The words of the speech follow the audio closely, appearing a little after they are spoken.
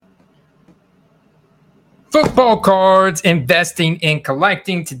Football cards, investing and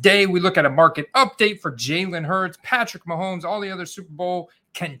collecting. Today, we look at a market update for Jalen Hurts, Patrick Mahomes, all the other Super Bowl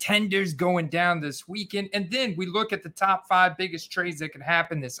contenders going down this weekend. And then we look at the top 5 biggest trades that could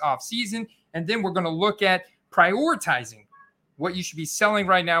happen this offseason. And then we're going to look at prioritizing what you should be selling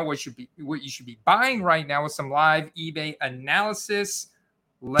right now, what you should be buying right now with some live eBay analysis.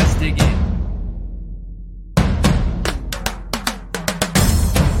 Let's dig in.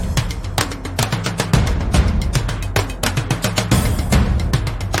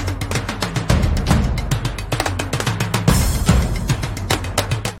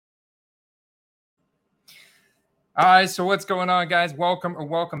 All right, so what's going on, guys?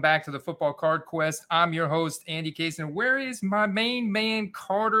 Welcome back to the Football Card Quest. I'm your host, Andy Kaysen. Where is my main man,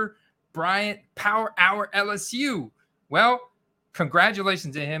 Carter Bryant, Power Hour LSU? Well,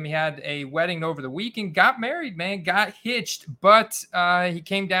 congratulations to him. He had a wedding over the weekend, got married, man, got hitched, but he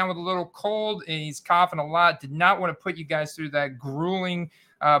came down with a little cold and he's coughing a lot. Did not want to put you guys through that grueling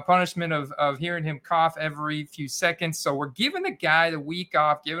punishment of hearing him cough every few seconds. So we're giving the guy the week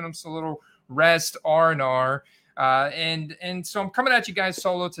off, giving him some little rest, R&R. And so I'm coming at you guys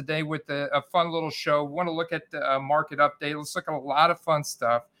solo today with a fun little show. We want to look at the market update. Let's look at a lot of fun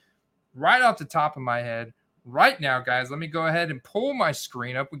stuff right off the top of my head right now, guys. Let me go ahead and pull my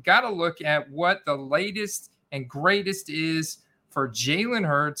screen up. We got to look at what the latest and greatest is for Jalen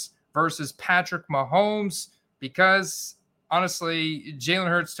Hurts versus Patrick Mahomes, because honestly, Jalen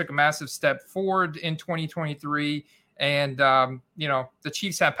Hurts took a massive step forward in 2023. And, the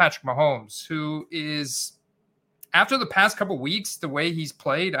Chiefs have Patrick Mahomes, who is, after the past couple of weeks, the way he's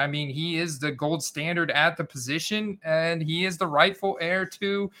played, I mean, he is the gold standard at the position, and he is the rightful heir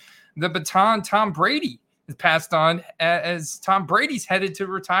to the baton Tom Brady has passed on, as Tom Brady's headed to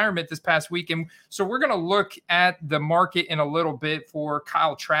retirement this past week. And so we're going to look at the market in a little bit for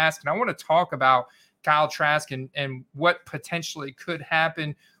Kyle Trask. And I want to talk about Kyle Trask and what potentially could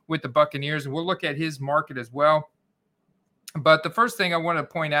happen with the Buccaneers. And we'll look at his market as well. But the first thing I want to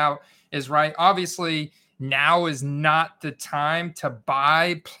point out is, right, obviously, now is not the time to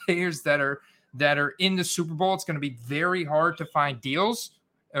buy players that are in the Super Bowl. It's going to be very hard to find deals.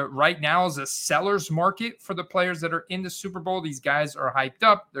 Right now is a seller's market for the players that are in the Super Bowl. These guys are hyped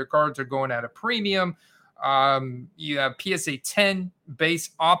up. Their cards are going at a premium. You have PSA 10 base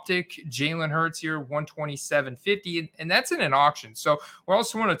optic Jalen Hurts here, $127.50, and that's in an auction. So we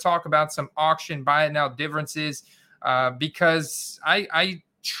also want to talk about some auction buy it now differences, because I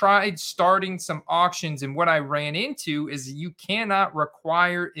tried starting some auctions, and what I ran into is you cannot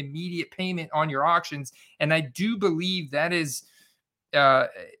require immediate payment on your auctions. And I do believe that is a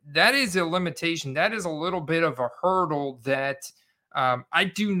limitation. That is a little bit of a hurdle that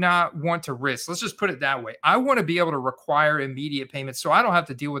I do not want to risk. Let's just put it that way. I want to be able to require immediate payment so I don't have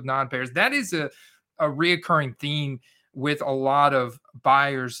to deal with non-payers. That is a reoccurring theme with a lot of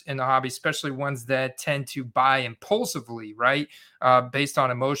buyers in the hobby, especially ones that tend to buy impulsively, right? Based on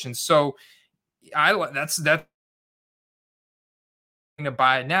emotions. So that's to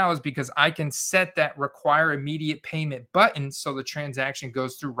buy it now is because I can set that require immediate payment button so the transaction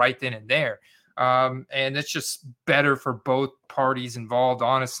goes through right then and there. And it's just better for both parties involved,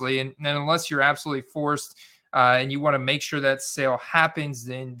 honestly. And unless you're absolutely forced, and you want to make sure that sale happens,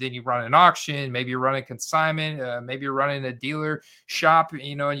 then you run an auction. Maybe you're running consignment. Maybe you're running a dealer shop. And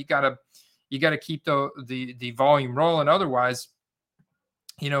you gotta keep the volume rolling. Otherwise,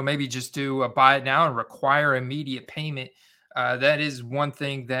 maybe just do a buy it now and require immediate payment. That is one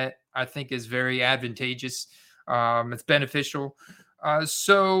thing that I think is very advantageous. It's beneficial.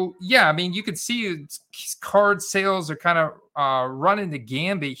 So yeah, I mean, you can see card sales are kind of running the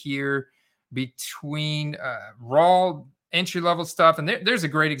gambit here between raw entry-level stuff. And there's a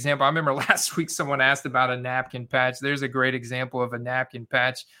great example. I remember last week someone asked about a napkin patch. There's a great example of a napkin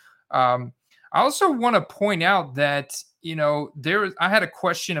patch. I also want to point out that, I had a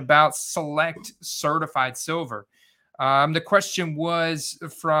question about select certified silver. The question was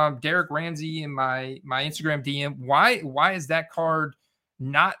from Derek Ramsey in my Instagram DM. Why is that card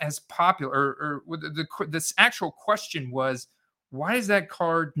not as popular? Or this actual question was, why does that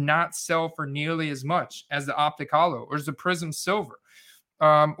card not sell for nearly as much as the Optic Holo or as the Prism Silver,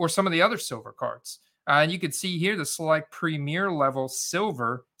 or some of the other silver cards? And you can see here the Select Premier level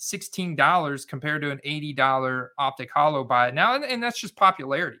silver, $16 compared to an $80 Optic Holo buy it now. And that's just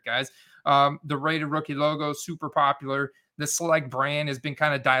popularity, guys. The Rated Rookie logo, super popular. The Select brand has been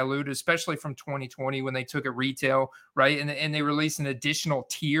kind of diluted, especially from 2020 when they took it retail, right? And they released an additional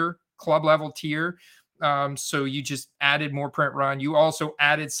tier, club level tier. So you just added more print run. You also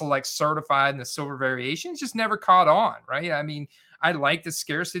added Select Certified and the silver variations just never caught on, right? I mean, I like the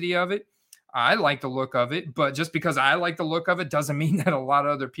scarcity of it. I like the look of it, but just because I like the look of it doesn't mean that a lot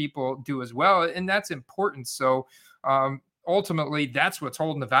of other people do as well. And that's important. So ultimately, that's what's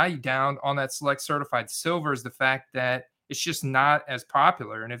holding the value down on that Select Certified Silver is the fact that it's just not as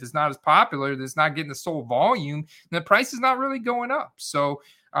popular. And if it's not as popular, it's not getting the sold volume, and the price is not really going up. So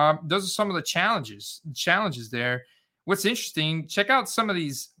those are some of the challenges there. What's interesting, check out some of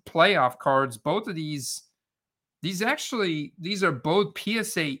these playoff cards. Both of these are both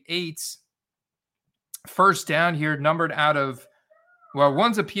PSA 8s first down here, numbered out of, well,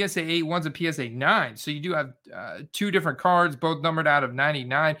 one's a PSA 8, one's a PSA 9. So you do have two different cards, both numbered out of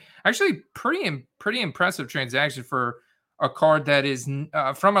 99. Actually, pretty impressive transaction for a card that is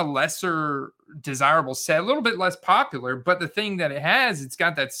from a lesser desirable set, a little bit less popular. But the thing that it has, it's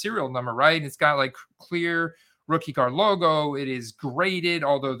got that serial number, right? It's got like clear rookie card logo. It is graded,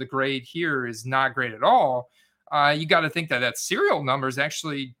 although the grade here is not great at all. You got to think that serial number is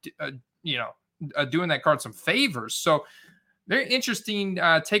actually, doing that card some favors. So very interesting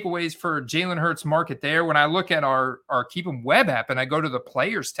takeaways for Jalen Hurts market there. When I look at our Keep 'em web app and I go to the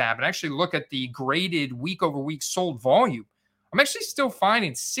players tab and actually look at the graded week over week sold volume, I'm actually still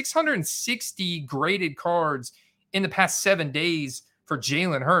finding 660 graded cards in the past 7 days for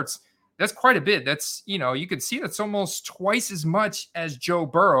Jalen Hurts. That's quite a bit. That's, you can see that's almost twice as much as Joe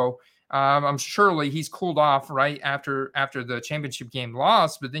Burrow. I'm surely he's cooled off right after the championship game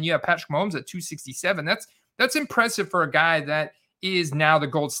loss, but then you have Patrick Mahomes at 267. That's impressive for a guy that is now the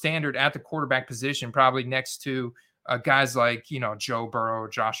gold standard at the quarterback position, probably next to guys like, Joe Burrow,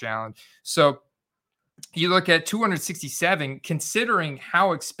 Josh Allen. So you look at 267, considering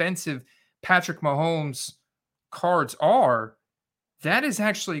how expensive Patrick Mahomes cards are, that is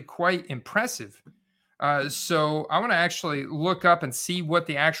actually quite impressive. So I want to actually look up and see what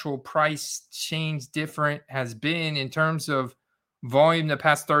the actual price change different has been in terms of volume the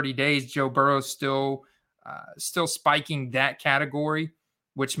past 30 days. Joe Burrow still spiking that category,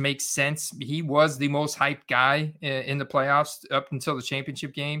 which makes sense. He was the most hyped guy in the playoffs up until the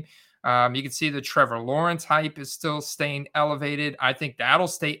championship game. You can see the Trevor Lawrence hype is still staying elevated. I think that'll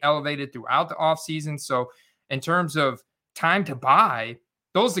stay elevated throughout the offseason. So in terms of time to buy,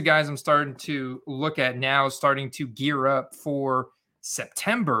 those are the guys I'm starting to look at now, starting to gear up for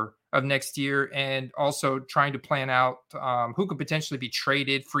September of next year, and also trying to plan out who could potentially be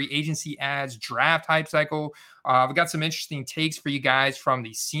traded, free agency ads, draft hype cycle. I've got some interesting takes for you guys from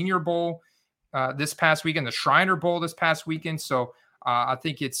the Senior Bowl this past weekend, the Shriner Bowl this past weekend. So I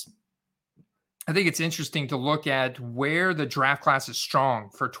think it's interesting to look at where the draft class is strong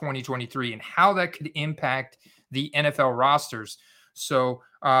for 2023 and how that could impact the NFL rosters. So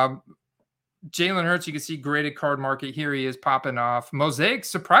Jalen Hurts, you can see graded card market. Here he is popping off. Mosaic,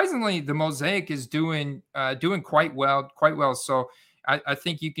 surprisingly, the Mosaic is doing quite well. So I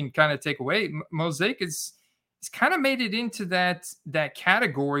think you can kind of take away Mosaic it's kind of made it into that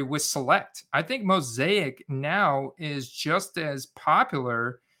category with Select. I think Mosaic now is just as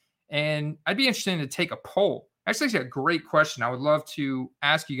popular, and I'd be interested to take a poll. Actually, it's a great question. I would love to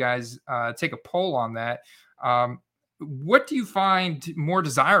ask you guys take a poll on that. What do you find more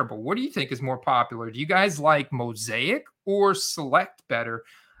desirable? What do you think is more popular? Do you guys like Mosaic or Select better?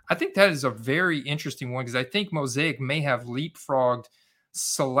 I think that is a very interesting one because I think Mosaic may have leapfrogged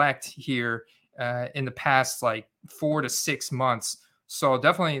Select here in the past 4 to 6 months. So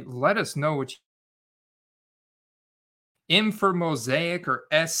definitely let us know what M for Mosaic or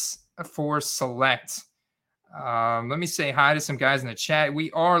S for Select. Let me say hi to some guys in the chat.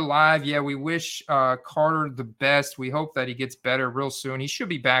 We are live. Yeah, we wish Carter the best. We hope that he gets better real soon. He should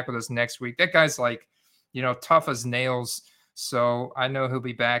be back with us next week. That guy's tough as nails. So I know he'll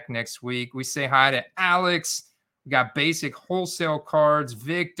be back next week. We say hi to Alex. We got basic wholesale cards.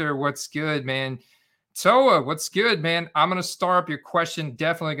 Victor, what's good, man? Toa, what's good, man? I'm going to start up your question.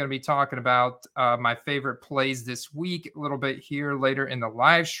 Definitely going to be talking about my favorite plays this week a little bit here later in the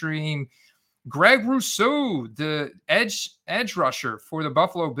live stream. Greg Rousseau, the edge rusher for the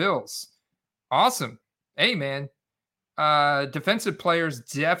Buffalo Bills. Awesome. Hey, man. Defensive players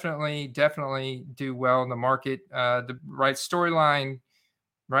definitely do well in the market. The right storyline,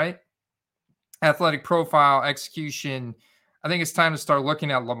 right? Athletic profile, execution. I think it's time to start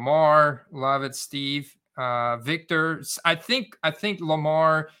looking at Lamar. Love it, Steve. Victor. I think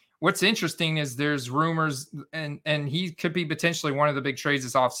Lamar. What's interesting is there's rumors, and he could be potentially one of the big trades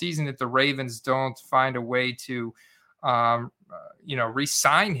this offseason if the Ravens don't find a way to,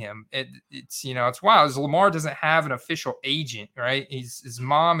 re-sign him. It's wild. Lamar doesn't have an official agent, right? His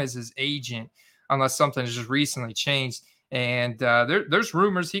mom is his agent, unless something has just recently changed. And there's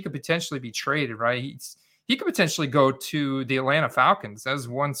rumors he could potentially be traded, right? He could potentially go to the Atlanta Falcons. That's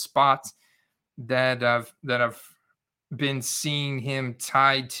one spot that I've been seeing him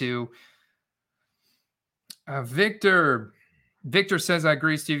tied to. Victor says, I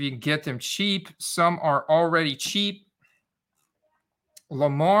agree, Steve. You can get them cheap. Some are already cheap.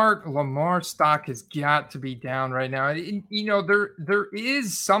 Lamar stock has got to be down right now. There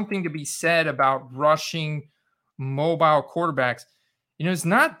is something to be said about rushing mobile quarterbacks. It's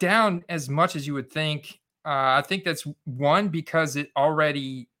not down as much as you would think. I think that's one, because it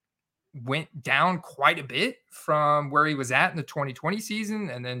already went down quite a bit from where he was at in the 2020 season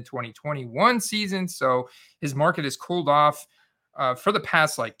and then 2021 season. So his market has cooled off for the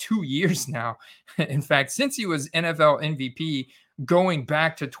past 2 years now. In fact, since he was NFL MVP going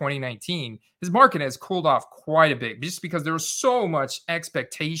back to 2019, his market has cooled off quite a bit, just because there was so much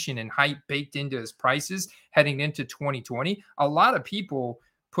expectation and hype baked into his prices heading into 2020. A lot of people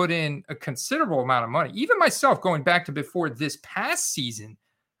put in a considerable amount of money. Even myself, going back to before this past season,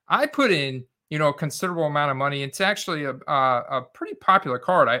 I put in, a considerable amount of money. It's actually a pretty popular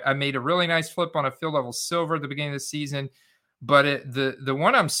card. I made a really nice flip on a field level silver at the beginning of the season, but the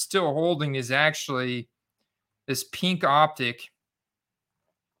one I'm still holding is actually this pink optic,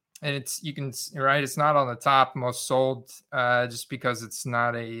 and it's not on the top most sold, just because it's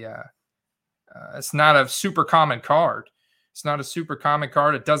not a super common card. It's not a super common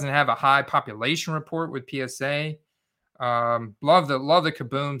card. It doesn't have a high population report with PSA. Love the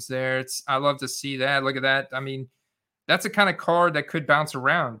kabooms there. I love to see that. Look at that. I mean, that's a kind of card that could bounce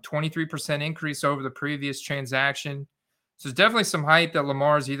around. 23% increase over the previous transaction. So there's definitely some hype that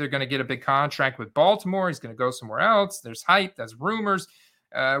Lamar is either going to get a big contract with Baltimore. He's going to go somewhere else. There's hype. There's rumors.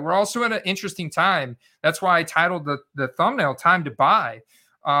 We're also at an interesting time. That's why I titled the thumbnail "Time to Buy."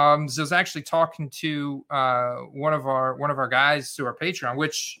 So I was actually talking to one of our guys through our Patreon,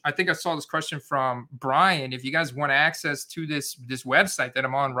 which I think I saw this question from Brian. If you guys want access to this website that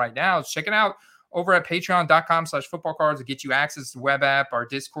I'm on right now, check it out over at patreon.com/footballcards to get you access to the web app, our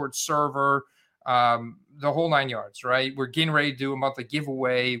Discord server, the whole 9 yards, right? We're getting ready to do a monthly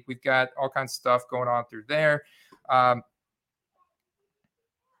giveaway. We've got all kinds of stuff going on through there.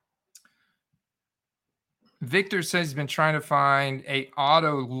 Victor says he's been trying to find a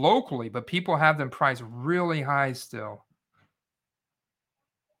auto locally, but people have them priced really high still.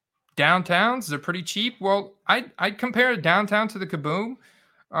 Downtowns, they're pretty cheap. Well, I'd compare a downtown to the Kaboom.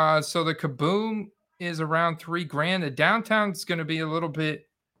 So the Kaboom is around $3,000. The downtown's going to be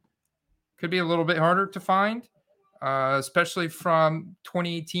could be a little bit harder to find, especially from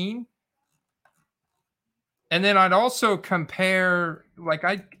 2018. And then I'd also compare,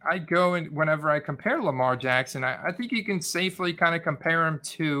 I go and whenever I compare Lamar Jackson, I think you can safely kind of compare him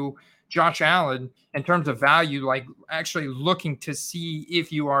to Josh Allen in terms of value, actually looking to see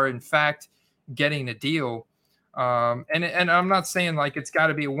if you are in fact getting a deal. And I'm not saying it's got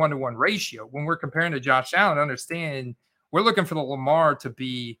to be a 1-to-1 ratio. When we're comparing to Josh Allen, understand we're looking for the Lamar to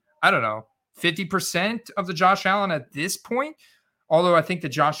be, 50% of the Josh Allen at this point. Although I think that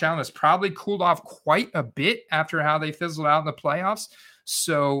Josh Allen has probably cooled off quite a bit after how they fizzled out in the playoffs.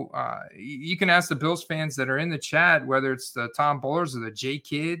 So you can ask the Bills fans that are in the chat, whether it's the Tom Bullers or the J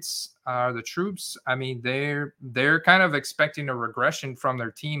Kids or the Troops. I mean, they're kind of expecting a regression from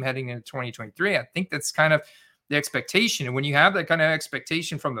their team heading into 2023. I think that's kind of the expectation. And when you have that kind of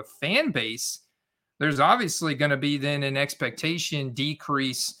expectation from the fan base, there's obviously going to be then an expectation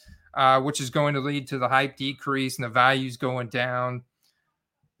decrease, which is going to lead to the hype decrease and the values going down.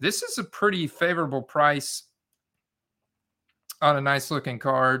 This is a pretty favorable price on a nice looking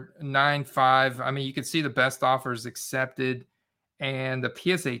card, 9.5. I mean, you can see the best offers accepted, and the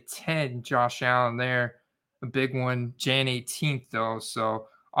PSA 10 Josh Allen there, a big one, Jan 18th though. So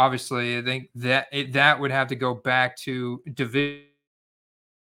obviously, I think that would have to go back to division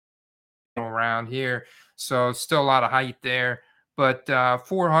around here. So still a lot of height there. But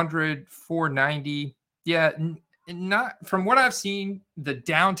 400, 490, yeah, not from what I've seen, the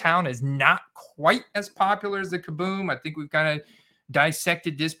downtown is not quite as popular as the Kaboom. I think we've kind of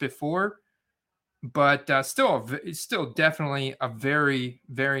dissected this before, but still definitely a very,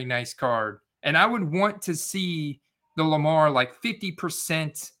 very nice card. And I would want to see the Lamar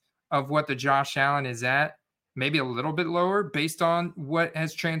 50% of what the Josh Allen is at, maybe a little bit lower based on what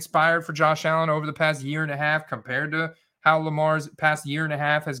has transpired for Josh Allen over the past year and a half compared to how Lamar's past year and a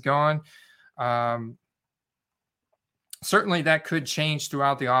half has gone. Certainly that could change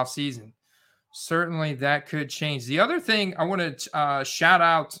throughout the offseason. Certainly that could change. The other thing I want to shout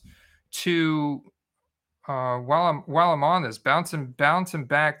out to while I'm on this, bouncing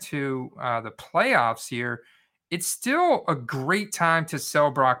back to the playoffs here, it's still a great time to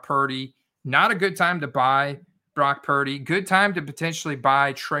sell Brock Purdy. Not a good time to buy Brock Purdy. Good time to potentially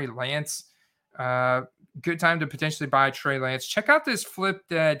buy Trey Lance. Good time to potentially buy Trey Lance. Check out this flip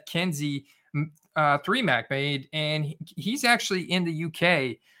that Kenzie 3Mac made, and he's actually in the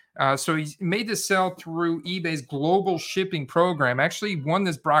UK. So he's made this sell through eBay's global shipping program. Actually won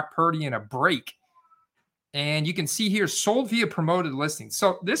this Brock Purdy in a break. And you can see here, sold via promoted listing.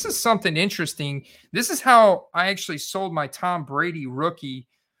 So this is something interesting. This is how I actually sold my Tom Brady rookie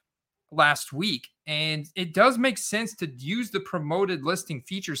last week. And it does make sense to use the promoted listing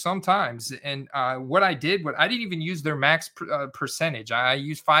feature sometimes. And what I didn't even use their max percentage. I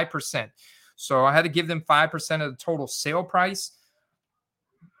used 5%. So I had to give them 5% of the total sale price,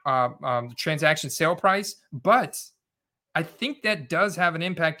 the transaction sale price. But I think that does have an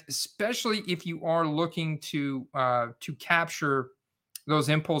impact, especially if you are looking to capture those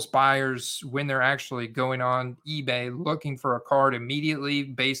impulse buyers when they're actually going on eBay looking for a card immediately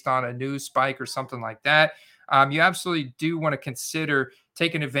based on a news spike or something like that. You absolutely do want to consider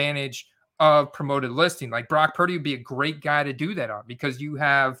taking advantage of promoted listing. Like Brock Purdy would be a great guy to do that on, because you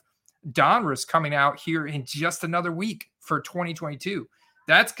have Donruss coming out here in just another week for 2022.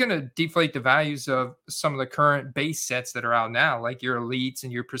 That's going to deflate the values of some of the current base sets that are out now, like your elites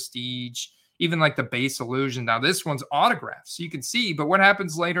and your prestige, even like the base illusion. Now, this one's autographed, so you can see, but what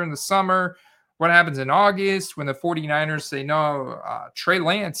happens later in the summer? What happens in August when the 49ers say, no, Trey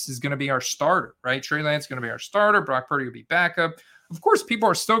Lance is going to be our starter, right? Trey Lance is going to be our starter. Brock Purdy will be backup. Of course, people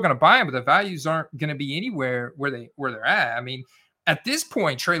are still going to buy him, but the values aren't going to be anywhere where they're at. I mean, at this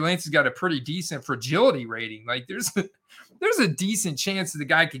point, Trey Lance has got a pretty decent fragility rating. Like there's a decent chance that the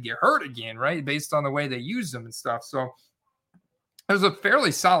guy could get hurt again, right? Based on the way they use them and stuff. So there's a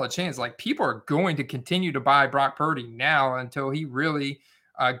fairly solid chance. Like people are going to continue to buy Brock Purdy now until he really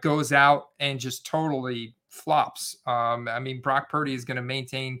goes out and just totally flops. I mean, Brock Purdy is going to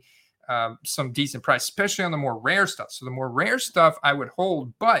maintain some decent price, especially on the more rare stuff. So the more rare stuff I would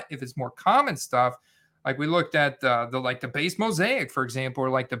hold, but if it's more common stuff, like we looked at the base mosaic, for example, or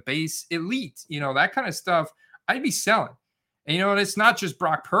like the base elite, that kind of stuff, I'd be selling. And, and it's not just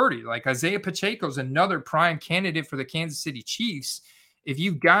Brock Purdy. Like Isaiah Pacheco is another prime candidate for the Kansas City Chiefs. If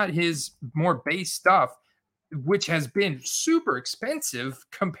you've got his more base stuff, which has been super expensive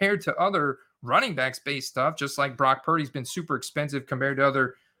compared to other running backs base stuff, just like Brock Purdy's been super expensive compared to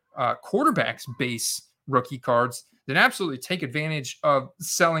other quarterbacks base rookie cards, then absolutely take advantage of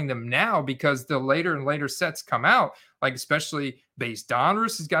selling them now, because the later and later sets come out, like especially base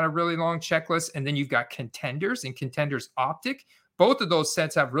Donruss has got a really long checklist. And then you've got Contenders and Contenders Optic. Both of those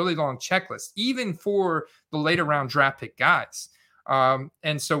sets have really long checklists, even for the later round draft pick guys.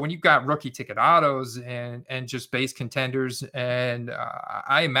 And so when you've got rookie ticket autos and just base Contenders, and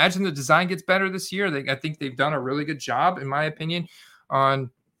I imagine the design gets better this year. I think they've done a really good job, in my opinion, on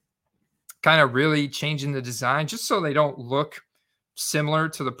kind of really changing the design just so they don't look similar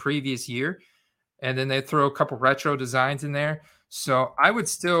to the previous year. And then they throw a couple retro designs in there. So I would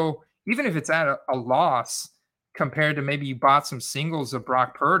still, even if it's at a loss compared to maybe you bought some singles of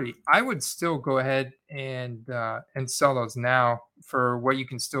Brock Purdy, I would still go ahead and sell those now for what you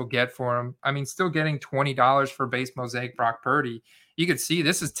can still get for them. I mean, still getting $20 for base mosaic Brock Purdy. You could see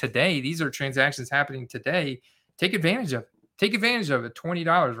this is today. These are transactions happening today. Take advantage of it. Take advantage of it.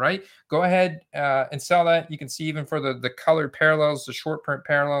 $20, right? Go ahead and sell that. You can see even for the colored parallels, the short print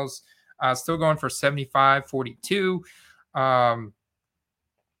parallels, still going for $75.42.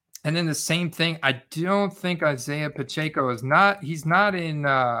 And then the same thing. I don't think Isaiah Pacheco he's not in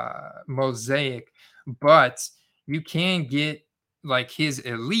Mosaic, but you can get like his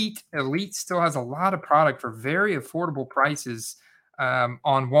Elite. Elite still has a lot of product for very affordable prices on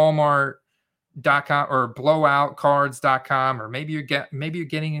Walmart.com or blowoutcards.com, or maybe you're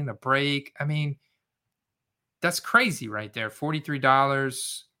getting in a break. I mean, that's crazy right there.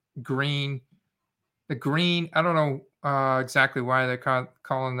 $43 green. The green, I don't know exactly why they're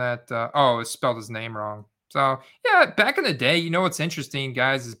calling that. It spelled his name wrong. So yeah, back in the day, what's interesting,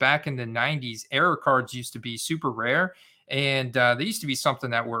 guys, is back in the 90s, error cards used to be super rare. And they used to be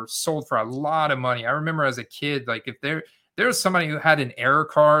something that were sold for a lot of money. I remember as a kid, like if there was somebody who had an error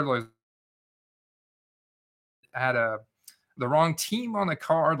card, like had the wrong team on the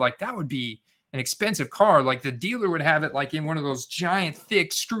card, like that would be an expensive card. Like the dealer would have it like in one of those giant,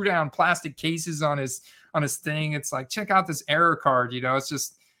 thick, screw down plastic cases on his thing. It's like, check out this error card. It's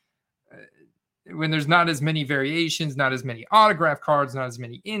just when there's not as many variations, not as many autograph cards, not as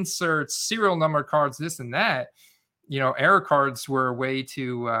many inserts, serial number cards, this and that. Error cards were a way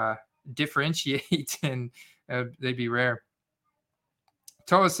to differentiate, and they'd be rare.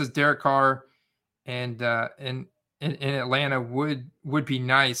 Toa says Derek Carr and in Atlanta would be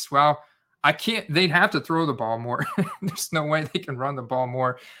nice. Well, they'd have to throw the ball more. There's no way they can run the ball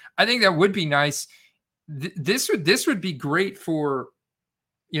more. I think that would be nice. This would be great for,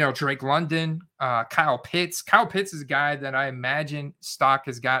 Drake London, Kyle Pitts. Kyle Pitts is a guy that I imagine stock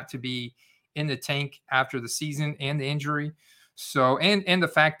has got to be in the tank after the season and the injury. So, and the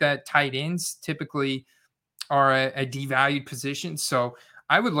fact that tight ends typically are a devalued position. So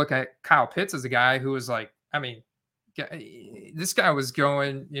I would look at Kyle Pitts as a guy who was like, I mean, this guy was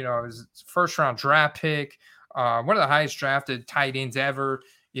going, his first round draft pick, one of the highest drafted tight ends ever,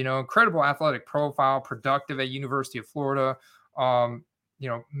 incredible athletic profile, productive at University of Florida.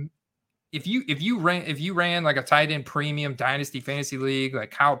 If you ran like a tight end premium dynasty fantasy league,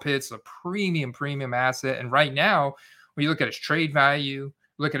 like Kyle Pitts, a premium asset. And right now, when you look at his trade value,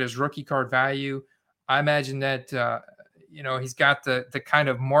 look at his rookie card value, I imagine that, he's got the kind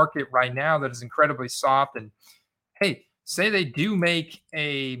of market right now that is incredibly soft. And hey, say they do make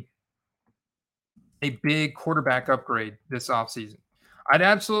a big quarterback upgrade this offseason, I'd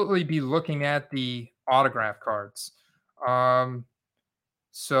absolutely be looking at the autograph cards.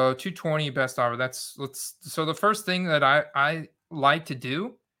 So 220 best offer. So the first thing that I like to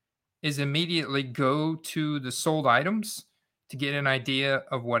do is immediately go to the sold items to get an idea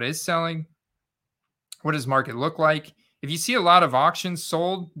of what is selling. What does market look like? If you see a lot of auctions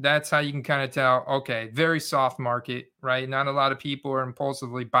sold, that's how you can kind of tell, okay, very soft market, right? Not a lot of people are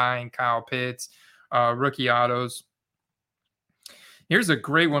impulsively buying Kyle Pitts, rookie autos. Here's a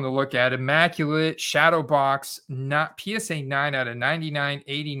great one to look at. Immaculate Shadow Box, not PSA 9 out of 99,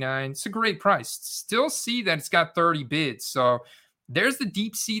 89. It's a great price. Still see that it's got 30 bids. So there's the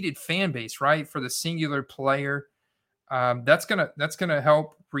deep-seated fan base, right, for the singular player. That's gonna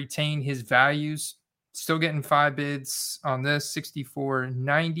help retain his values. Still getting 5 bids on this,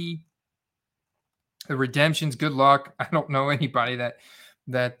 64.90. The redemptions, good luck. I don't know anybody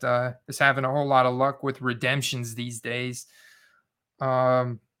that is having a whole lot of luck with redemptions these days.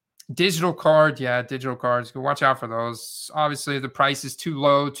 Digital cards. Go watch out for those. Obviously, the price is too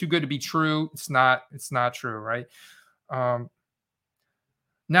low, too good to be true. It's not true, right?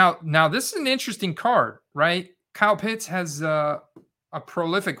 Now this is an interesting card, right? Kyle Pitts has a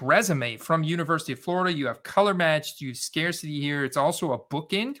prolific resume from University of Florida. You have color matched, you have scarcity here. It's also a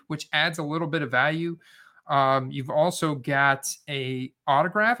bookend, which adds a little bit of value. You've also got a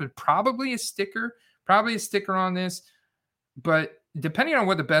autograph and probably a sticker on this, but depending on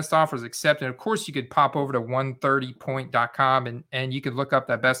what the best offer is accepted, of course, you could pop over to 130point.com and you could look up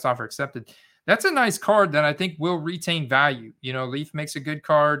that best offer accepted. That's a nice card that I think will retain value. Leaf makes a good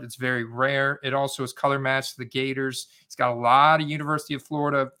card. It's very rare. It also is color matched to the Gators. It's got a lot of University of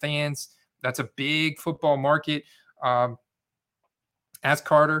Florida fans. That's a big football market. Ask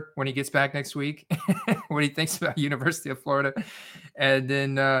Carter when he gets back next week what he thinks about University of Florida. And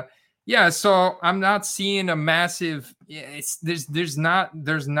then, so I'm not seeing a massive. There's not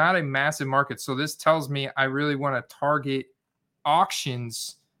a massive market. So this tells me I really want to target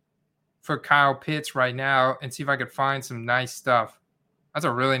auctions for Kyle Pitts right now and see if I could find some nice stuff. That's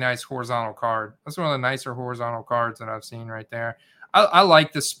a really nice horizontal card. That's one of the nicer horizontal cards that I've seen right there. I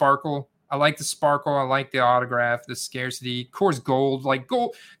like the sparkle. I like the autograph, the scarcity. Of course, gold. Like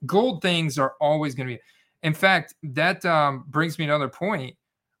gold things are always going to be. In fact, that brings me to another point.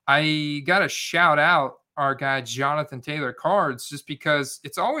 I got to shout out our guy, Jonathan Taylor Cards, just because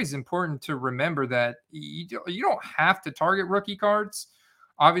it's always important to remember that you don't have to target rookie cards.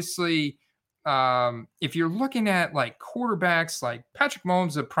 Obviously, if you're looking at like quarterbacks, like Patrick Mahomes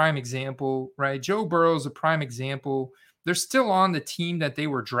is a prime example, right? Joe Burrow is a prime example. They're still on the team that they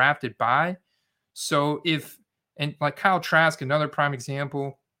were drafted by. So and like Kyle Trask, another prime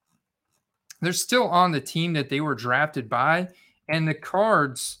example, they're still on the team that they were drafted by. And the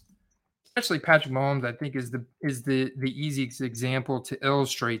cards, especially Patrick Mahomes, I think is the easiest example to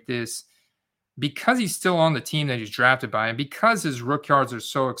illustrate this. Because he's still on the team that he's drafted by, and because his rookie cards are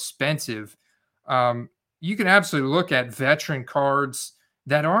so expensive, you can absolutely look at veteran cards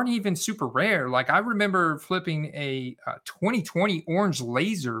that aren't even super rare. Like I remember flipping a 2020 orange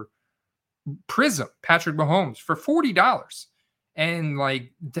laser prism Patrick Mahomes for $40. And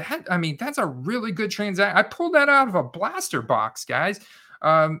like that, I mean, that's a really good transaction. I pulled that out of a blaster box, guys,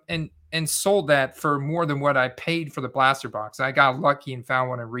 and sold that for more than what I paid for the blaster box. I got lucky and found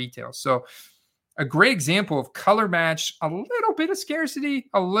one in retail. So a great example of color match, a little bit of scarcity,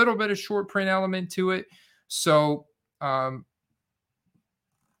 a little bit of short print element to it. So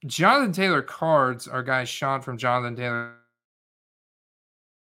Jonathan Taylor Cards, our guy Sean from Jonathan Taylor,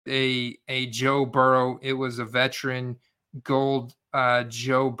 a Joe Burrow. It was a veteran gold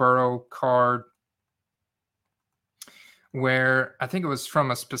Joe Burrow card. where I think it was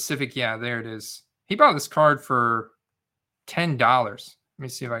from a specific, yeah, there it is. He bought this card for $10. Let me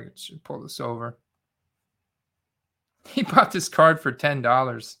see if I can pull this over. He bought this card for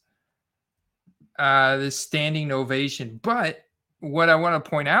 $10. This standing ovation. But what I want to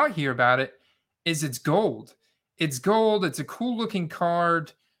point out here about it is it's gold. It's gold. It's a cool looking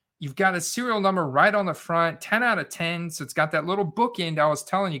card. You've got a serial number right on the front, 10 out of 10. So it's got that little bookend I was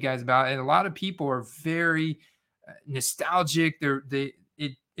telling you guys about. And a lot of people are very nostalgic.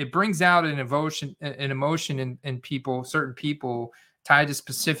 It brings out an emotion in people, certain people tied to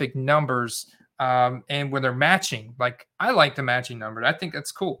specific numbers. And when they're matching, like I like the matching number. I think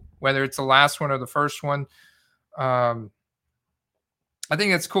that's cool. Whether it's the last one or the first one. I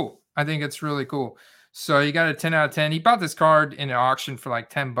think it's cool. I think it's really cool. So you got a 10 out of 10. He bought this card in an auction for like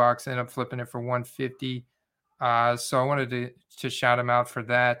 $10, ended up flipping it for $150. So I wanted to shout him out for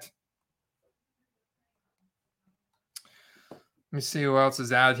that. Let me see who else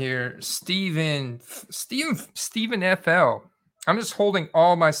is out here. Steven FL. I'm just holding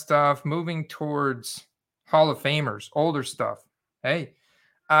all my stuff, moving towards Hall of Famers, older stuff. Hey,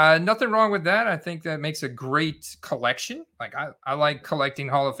 nothing wrong with that. I think that makes a great collection. Like I like collecting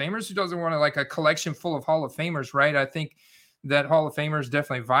Hall of Famers. Who doesn't want a collection full of Hall of Famers, right? I think that Hall of Famer is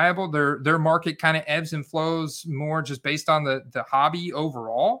definitely viable. Their market kind of ebbs and flows more just based on the hobby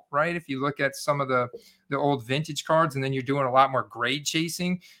overall, right? If you look at some of the old vintage cards, and then you're doing a lot more grade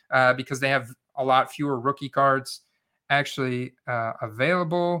chasing because they have a lot fewer rookie cards actually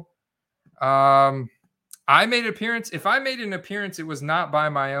available. I made an appearance. If I made an appearance, it was not by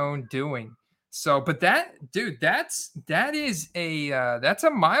my own doing. So, but that is a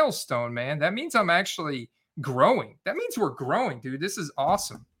milestone, man. That means I'm actually growing. That means we're growing, dude. This is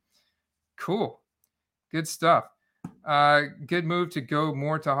awesome. Cool. Good stuff. Good move to go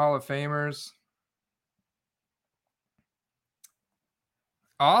more to Hall of Famers.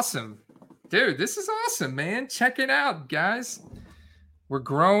 Awesome. Dude, this is awesome, man. Check it out, guys. We're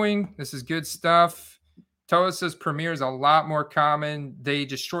growing. This is good stuff. Toa says Premier is a lot more common. They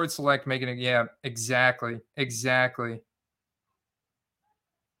destroyed Select, making it. Yeah, exactly.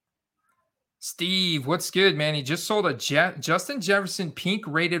 Steve, what's good, man? He just sold a Justin Jefferson pink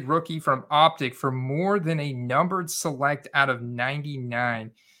rated rookie from Optic for more than a numbered Select out of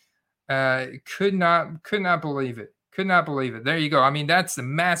 99. Could not believe it. Could not believe it. There you go. I mean, that's the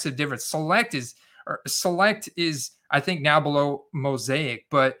massive difference. Select is, I think, now below Mosaic,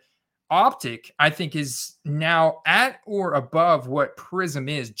 but Optic, I think, is now at or above what Prism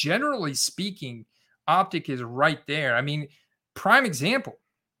is. Generally speaking, Optic is right there. I mean, prime example.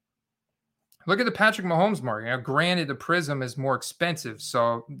 Look at the Patrick Mahomes market. Now, granted, the Prism is more expensive,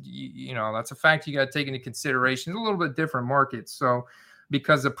 so you know that's a fact you got to take into consideration. It's a little bit different market, so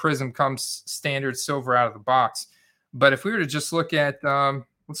because the Prism comes standard silver out of the box. But if we were to just look at,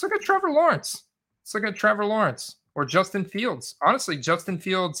 let's look at Trevor Lawrence. Let's look at Trevor Lawrence or Justin Fields. Honestly, Justin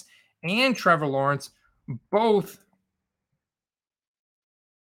Fields and Trevor Lawrence both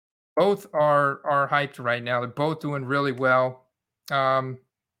are hyped right now. They're both doing really well. Look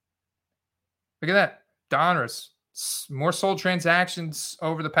at that. Donruss, more sold transactions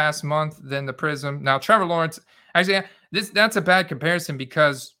over the past month than the Prism. Now, Trevor Lawrence, actually, that's a bad comparison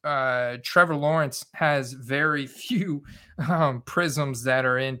because Trevor Lawrence has very few Prisms that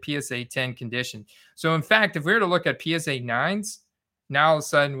are in PSA 10 condition. So, in fact, if we were to look at PSA 9s, now all of a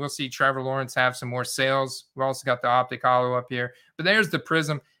sudden we'll see Trevor Lawrence have some more sales. We've also got the Optic Holo up here. But there's the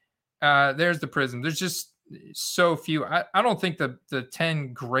Prism. There's just so few. I don't think the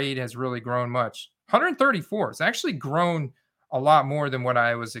 10 grade has really grown much. 134. It's actually grown a lot more than what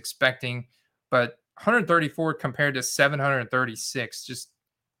I was expecting. But 134 compared to 736, just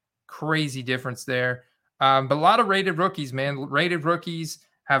crazy difference there. But a lot of rated rookies, man. Rated rookies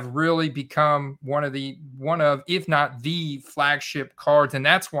have really become one of, if not the flagship cards. And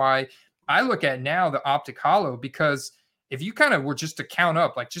that's why I look at now the Optic Holo, because if you kind of were just to count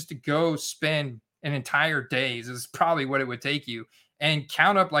up, like just to go spend an entire day, this is probably what it would take you, and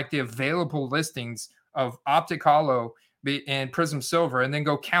count up like the available listings of Optic Holo and Prism Silver, and then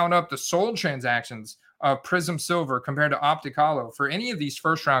go count up the sold transactions of Prism Silver compared to Optic Holo for any of these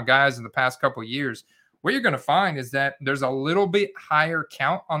first round guys in the past couple of years, what you're going to find is that there's a little bit higher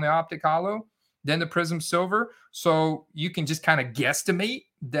count on the Optic Holo than the Prism Silver. So you can just kind of guesstimate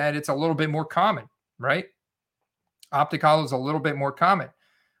that it's a little bit more common, right? Optic Holo is a little bit more common.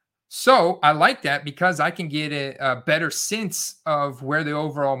 So I like that because I can get a better sense of where the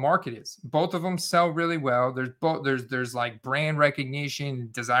overall market is. Both of them sell really well. There's like brand recognition,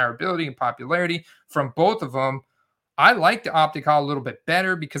 desirability, and popularity from both of them. I like the Optic a little bit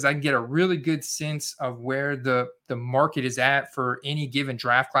better because I can get a really good sense of where the market is at for any given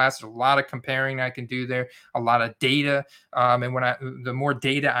draft class. There's a lot of comparing I can do there, a lot of data, and the more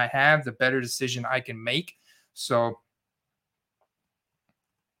data I have, the better decision I can make. So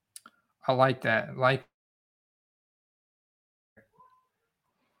I like that.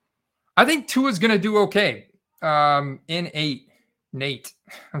 I think Tua's going to do okay. In 8, Nate.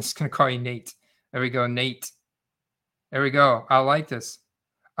 I'm just going to call you Nate. There we go, Nate. There we go. I like this.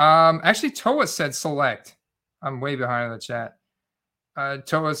 Actually, Toa said select. I'm way behind in the chat.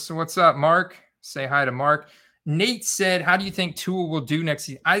 Toa, what's up, Mark? Say hi to Mark. Nate said, how do you think Tua will do next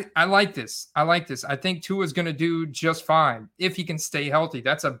season? I like this. I like this. I think Tua is going to do just fine if he can stay healthy.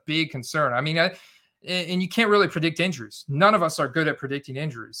 That's a big concern. I mean, and you can't really predict injuries. None of us are good at predicting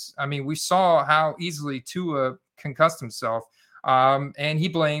injuries. I mean, we saw how easily Tua concussed himself. And he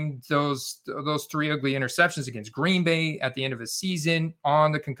blamed those 3 ugly interceptions against Green Bay at the end of his season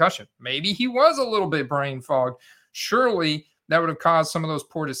on the concussion. Maybe he was a little bit brain fogged. Surely that would have caused some of those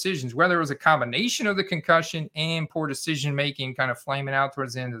poor decisions, whether it was a combination of the concussion and poor decision making kind of flaming out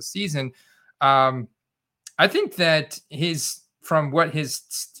towards the end of the season. I think that from what his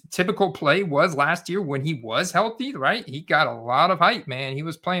typical play was last year when he was healthy, right? He got a lot of hype, man. He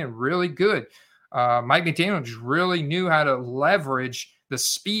was playing really good. Mike McDaniel just really knew how to leverage the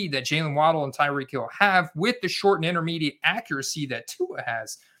speed that Jalen Waddle and Tyreek Hill have with the short and intermediate accuracy that Tua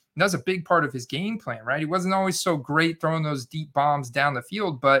has. And that's a big part of his game plan, right? He wasn't always so great throwing those deep bombs down the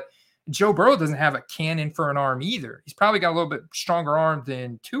field, but Joe Burrow doesn't have a cannon for an arm either. He's probably got a little bit stronger arm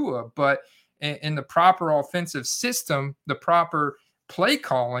than Tua, but in the proper offensive system, the proper play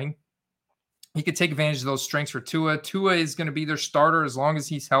calling, he could take advantage of those strengths for Tua. Tua is going to be their starter as long as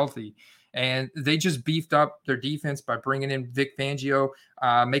he's healthy. And they just beefed up their defense by bringing in Vic Fangio,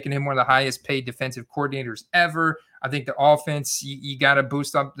 making him one of the highest paid defensive coordinators ever. I think the offense, you got to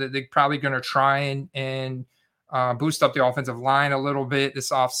boost up. They're probably going to try and boost up the offensive line a little bit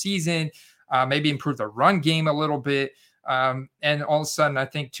this offseason, maybe improve the run game a little bit. And all of a sudden, I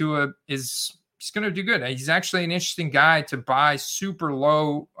think Tua is going to do good. He's actually an interesting guy to buy super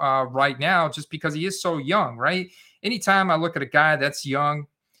low right now just because he is so young, right? Anytime I look at a guy that's young,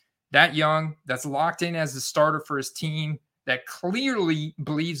 that's locked in as the starter for his team, that clearly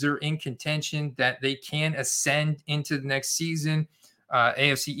believes they're in contention, that they can ascend into the next season.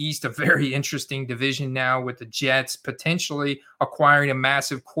 AFC East, a very interesting division now with the Jets potentially acquiring a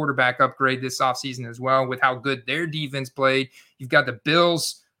massive quarterback upgrade this offseason as well with how good their defense played. You've got the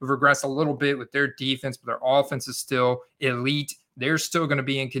Bills who've regressed a little bit with their defense, but their offense is still elite. They're still going to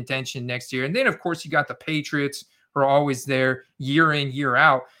be in contention next year. And then, of course, you got the Patriots who are always there year in, year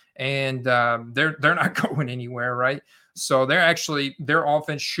out. And they're not going anywhere, right? So their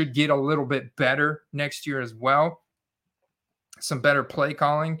offense should get a little bit better next year as well. Some better play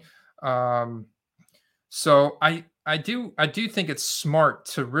calling. So I do think it's smart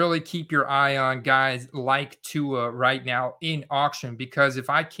to really keep your eye on guys like Tua right now in auction, because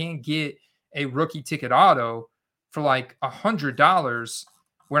if I can't get a rookie ticket auto for like $100,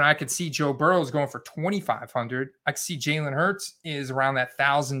 when I could see Joe Burrow is going for $2,500, I could see Jalen Hurts is around that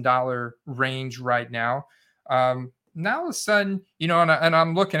 $1,000 range right now. Now all of a sudden, and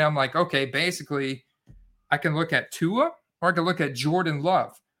I'm looking, I'm like, okay, basically, I can look at Tua or I can look at Jordan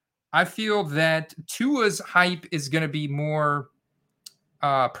Love. I feel that Tua's hype is going to be more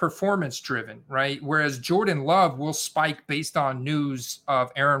performance driven, right? Whereas Jordan Love will spike based on news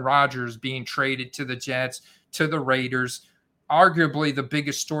of Aaron Rodgers being traded to the Jets, to the Raiders. Arguably the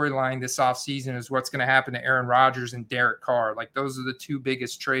biggest storyline this offseason is what's going to happen to Aaron Rodgers and Derek Carr. Like, those are the 2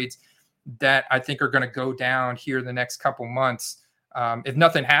 biggest trades that I think are going to go down here in the next couple months. If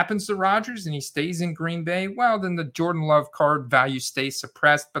nothing happens to Rodgers and he stays in Green Bay, well, then the Jordan Love card value stays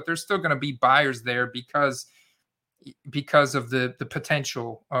suppressed, but there's still going to be buyers there because of the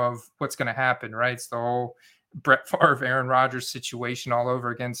potential of what's going to happen, right? It's the whole Brett Favre, Aaron Rodgers situation all over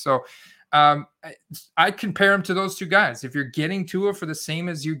again. So I compare him to those 2 guys. If you're getting Tua for the same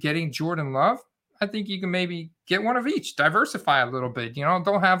as you're getting Jordan Love, I think you can maybe get one of each, diversify a little bit.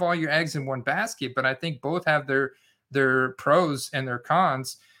 Don't have all your eggs in one basket, but I think both have their pros and their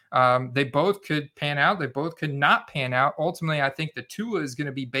cons. They both could pan out. They both could not pan out. Ultimately, I think the Tua is going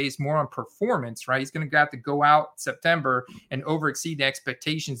to be based more on performance, right? He's going to have to go out September and overexceed the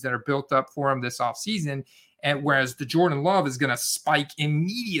expectations that are built up for him this offseason. And whereas the Jordan Love is going to spike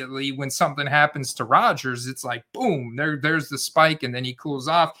immediately when something happens to Rodgers, it's like, boom, there's the spike, and then he cools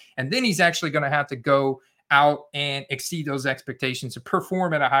off. And then he's actually going to have to go out and exceed those expectations to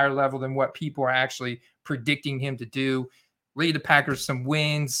perform at a higher level than what people are actually predicting him to do. Lead the Packers some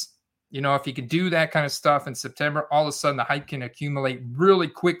wins, If you can do that kind of stuff in September, all of a sudden the hype can accumulate really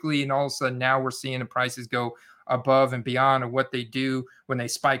quickly. And all of a sudden now we're seeing the prices go above and beyond of what they do when they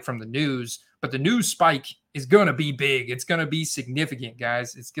spike from the news. But the news spike is going to be big. It's going to be significant,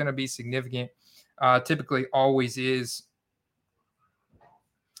 guys. It's going to be significant. Typically always is.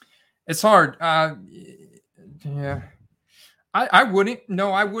 It's hard. Yeah. I wouldn't.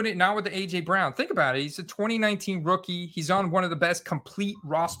 No, I wouldn't. Not with the AJ Brown. Think about it. He's a 2019 rookie. He's on one of the best complete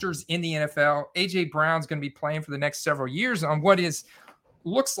rosters in the NFL. AJ Brown's going to be playing for the next several years on what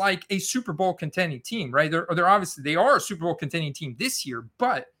looks like a Super Bowl contending team, right? They're obviously they are a Super Bowl contending team this year,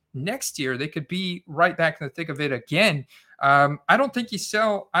 but next year they could be right back in the thick of it again. I don't think you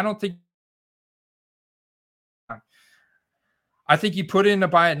sell. I think you put it in to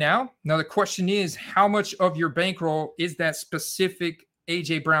buy it now. Now, the question is, how much of your bankroll is that specific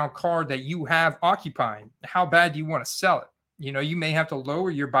AJ Brown card that you have occupying? How bad do you want to sell it? You may have to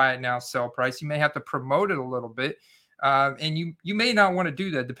lower your buy it now sell price. You may have to promote it a little bit. And you may not want to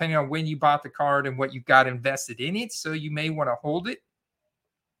do that depending on when you bought the card and what you got invested in it. So you may want to hold it,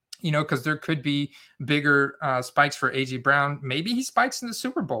 because there could be bigger spikes for AJ Brown. Maybe he spikes in the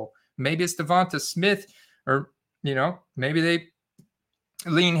Super Bowl. Maybe it's Devonta Smith, or, maybe they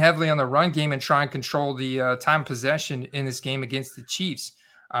lean heavily on the run game and try and control the time possession in this game against the Chiefs.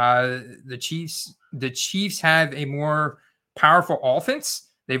 The Chiefs have a more powerful offense.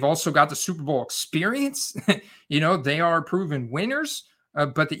 They've also got the Super Bowl experience. They are proven winners,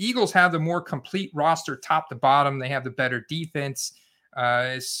 but the Eagles have the more complete roster top to bottom. They have the better defense.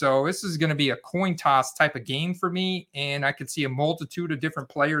 So this is going to be a coin toss type of game for me. And I could see a multitude of different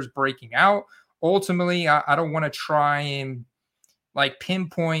players breaking out. Ultimately, I don't want to try and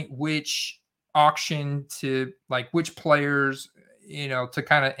pinpoint which auction to which players, to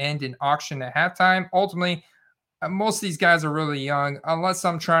kind of end an auction at halftime. Ultimately, most of these guys are really young, unless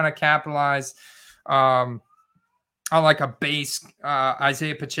I'm trying to capitalize on a base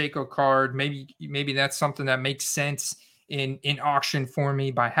Isaiah Pacheco card. Maybe that's something that makes sense in auction for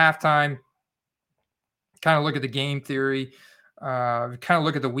me by halftime. Kind of look at the game theory. Kind of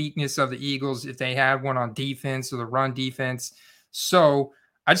look at the weakness of the Eagles if they had one on defense or the run defense. So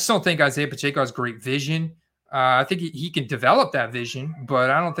I just don't think Isaiah Pacheco has great vision. I think he can develop that vision, but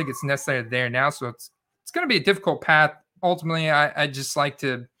I don't think it's necessarily there now. So it's going to be a difficult path. Ultimately, I just like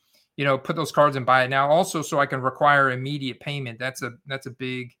to, put those cards and buy it now. Also, so I can require immediate payment. That's a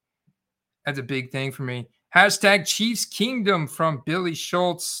big thing for me. Hashtag Chiefs Kingdom from Billy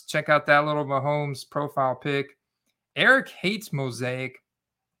Schultz. Check out that little Mahomes profile pic. Eric hates Mosaic.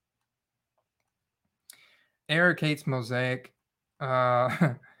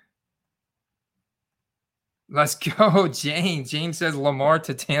 Let's go, James. James says Lamar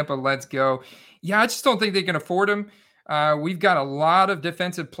to Tampa. Let's go. Yeah, I just don't think they can afford him. We've got a lot of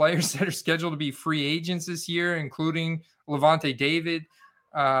defensive players that are scheduled to be free agents this year, including Levante David.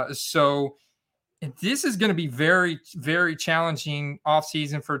 So this is going to be very, very challenging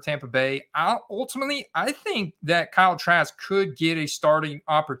offseason for Tampa Bay. Ultimately, I think that Kyle Trask could get a starting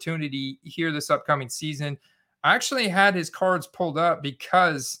opportunity here this upcoming season. I actually had his cards pulled up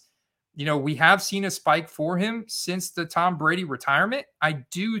because, we have seen a spike for him since the Tom Brady retirement. I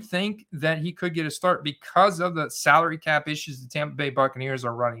do think that he could get a start because of the salary cap issues the Tampa Bay Buccaneers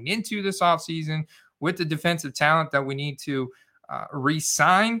are running into this offseason with the defensive talent that we need to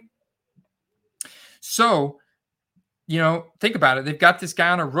re-sign. So, think about it. They've got this guy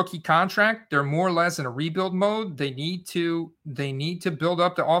on a rookie contract. They're more or less in a rebuild mode. They need to build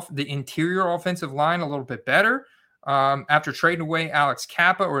up the interior offensive line a little bit better. After trading away Alex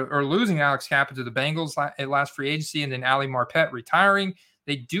Kappa or losing Alex Kappa to the Bengals at last free agency, and then Ali Marpet retiring,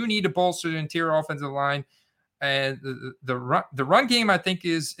 they do need to bolster the interior offensive line. And the run game, I think,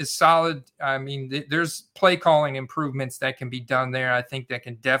 is solid. I mean, there's play calling improvements that can be done there. I think that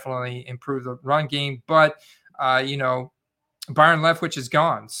can definitely improve the run game. But, Byron Leftwich is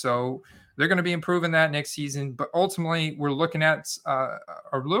gone. So they're going to be improving that next season. But ultimately, we're looking at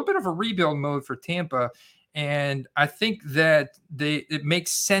a little bit of a rebuild mode for Tampa. And I think that it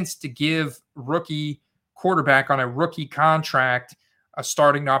makes sense to give rookie quarterback on a rookie contract a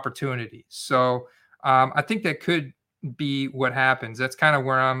starting opportunity. So I think that could be what happens. That's kind of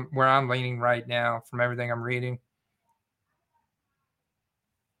where I'm leaning right now from everything I'm reading.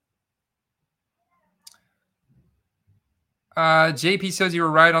 JP says you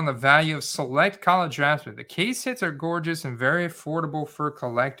were right on the value of select college draftsmen. The case hits are gorgeous and very affordable for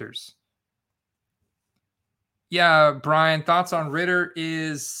collectors. Yeah, Brian, thoughts on Ritter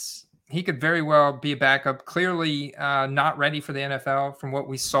is he could very well be a backup. Clearly not ready for the NFL from what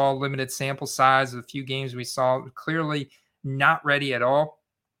we saw, limited sample size of a few games we saw. Clearly not ready at all.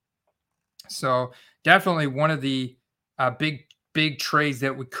 So definitely one of the big trades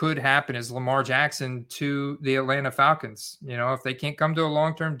that could happen is Lamar Jackson to the Atlanta Falcons. If they can't come to a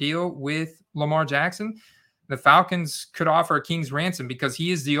long-term deal with Lamar Jackson, the Falcons could offer a king's ransom because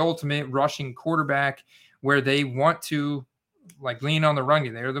he is the ultimate rushing quarterback where they want to lean on the run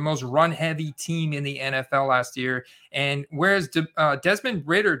game. They're the most run-heavy team in the NFL last year. And whereas Desmond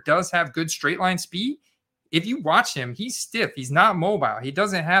Ridder does have good straight-line speed, if you watch him, he's stiff. He's not mobile. He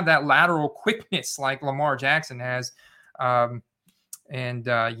doesn't have that lateral quickness like Lamar Jackson has. Yeah,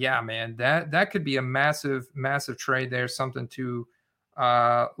 man, that could be a massive trade there. Something to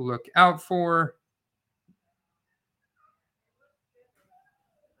look out for.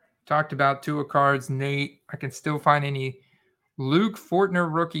 Talked about Tua cards, Nate. I can still find any Luke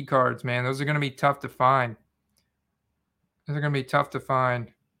Fortner rookie cards, man. Those are going to be tough to find.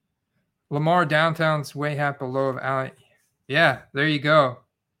 Lamar Downtown's way half below of Allen. Yeah, there you go.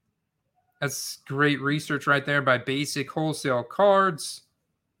 That's great research right there by Basic Wholesale Cards.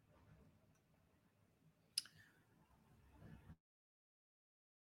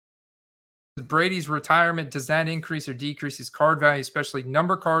 Brady's retirement, does that increase or decrease his card value, especially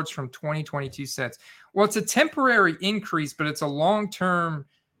number cards from 2022 sets? Well, it's a temporary increase, but it's a long-term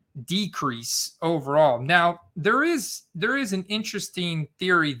decrease overall. Now, there is an interesting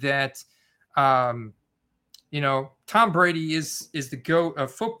theory that Tom Brady is the GOAT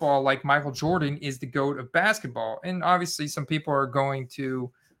of football, like Michael Jordan is the GOAT of basketball. And obviously some people are going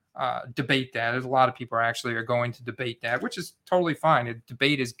to debate that. There's a lot of people are going to debate that, which is totally fine. A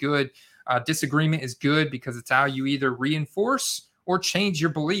debate is good. Disagreement is good because it's how you either reinforce or change your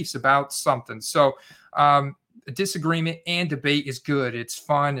beliefs about something. So disagreement and debate is good. It's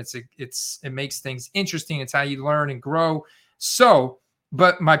fun. It makes things interesting. It's how you learn and grow. So,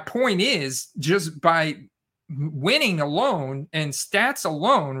 but my point is, just by winning alone and stats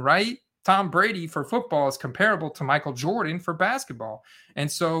alone, right? Tom Brady for football is comparable to Michael Jordan for basketball.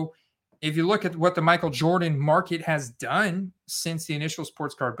 And so if you look at what the Michael Jordan market has done since the initial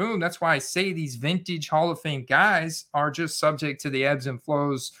sports card boom, that's why I say these vintage Hall of Fame guys are just subject to the ebbs and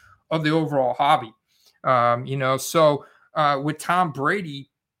flows of the overall hobby. So with Tom Brady,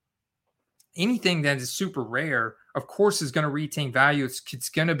 anything that is super rare, of course, is going to retain value. It's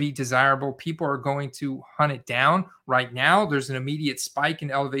going to be desirable. People are going to hunt it down. Right now, there's an immediate spike in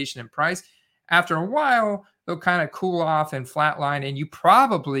elevation in price. After a while, they'll kind of cool off and flatline, and you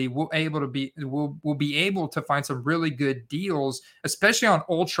probably will be able to find some really good deals, especially on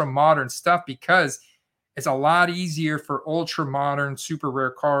ultra modern stuff, because it's a lot easier for ultra modern, super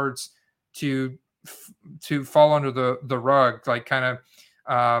rare cards to fall under the rug, like kind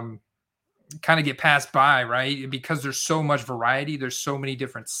of get passed by, right? Because there's so much variety. There's so many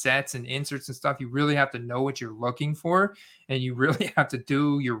different sets and inserts and stuff. You really have to know what you're looking for, and you really have to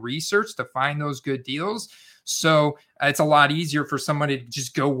do your research to find those good deals. So it's a lot easier for somebody to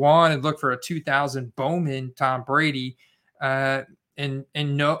just go on and look for a 2000 Bowman Tom Brady and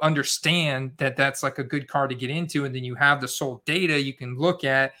understand that that's like a good card to get into. And then you have the sold data you can look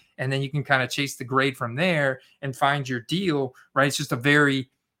at, and then you can kind of chase the grade from there and find your deal, right? It's just a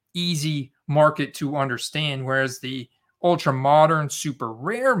very easy market to understand. Whereas the ultra modern, super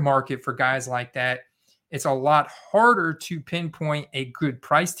rare market for guys like that, it's a lot harder to pinpoint a good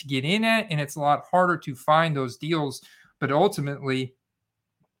price to get in at, and it's a lot harder to find those deals. But ultimately,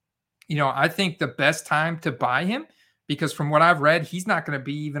 I think the best time to buy him, because from what I've read, he's not going to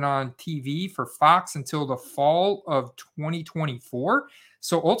be even on TV for Fox until the fall of 2024.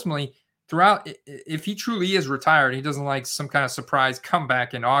 So ultimately, throughout, if he truly is retired, he doesn't like some kind of surprise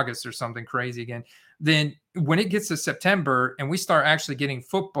comeback in August or something crazy again, then when it gets to September and we start actually getting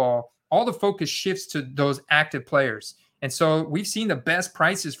football, all the focus shifts to those active players. And so we've seen the best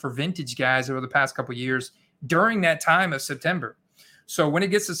prices for vintage guys over the past couple of years during that time of September. So when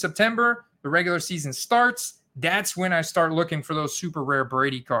it gets to September, the regular season starts. That's when I start looking for those super rare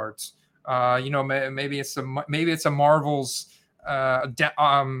Brady cards. Maybe it's a Marvel's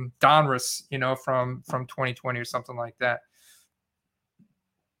Donruss, from 2020 or something like that.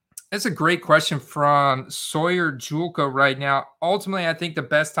 That's a great question from Sawyer Julka right now. Ultimately, I think the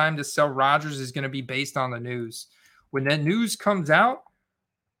best time to sell Rodgers is going to be based on the news. When that news comes out,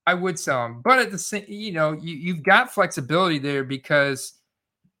 I would sell him. But at the same, you've got flexibility there because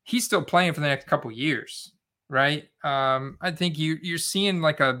he's still playing for the next couple of years, right? I think you're seeing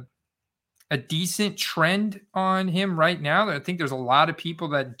like a decent trend on him right now. I think there's a lot of people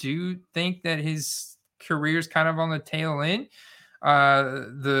that do think that his career is kind of on the tail end.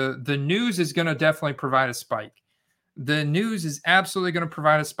 The news is going to definitely provide a spike. the news is absolutely going to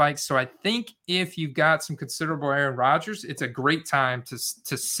provide a spike. So I think if you've got some considerable Aaron Rodgers, it's a great time to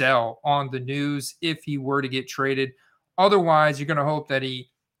sell on the news if he were to get traded. Otherwise, you're going to hope that he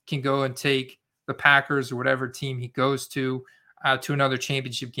can go and take the Packers or whatever team he goes to another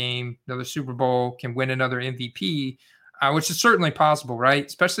championship game, another Super Bowl, can win another MVP, which is certainly possible, right?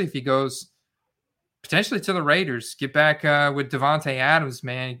 Especially if he goes potentially to the Raiders, get back with Davante Adams,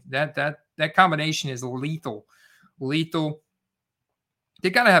 man. That combination is lethal. They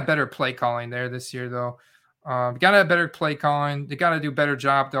got to have better play calling there this year, though. Got to have better play calling. They got to do a better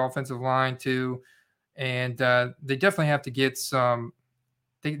job, the offensive line, too. And they definitely have to get some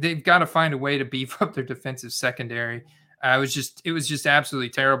 – they've got to find a way to beef up their defensive secondary. It was just absolutely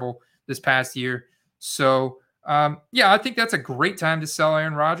terrible this past year. So, I think that's a great time to sell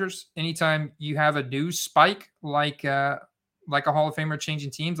Aaron Rodgers. Anytime you have a news spike like a Hall of Famer changing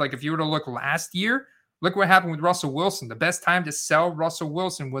teams, like if you were to look last year, look what happened with Russell Wilson. The best time to sell Russell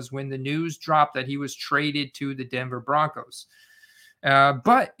Wilson was when the news dropped that he was traded to the Denver Broncos.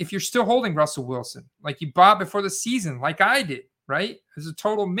 But if you're still holding Russell Wilson, like you bought before the season, like I did, right? It was a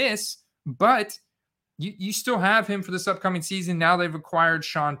total miss, but you still have him for this upcoming season. Now they've acquired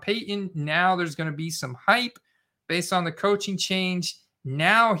Sean Payton. Now there's going to be some hype based on the coaching change.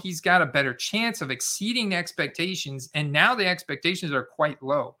 Now he's got a better chance of exceeding expectations, and now the expectations are quite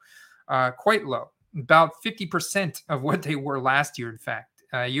low, about 50% of what they were last year. In fact,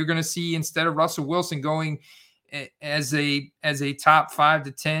 you're going to see, instead of Russell Wilson going as a top 5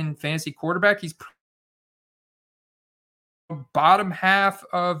 to 10 fantasy quarterback, he's bottom half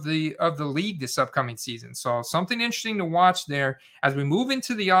of the league this upcoming season. So something interesting to watch there as we move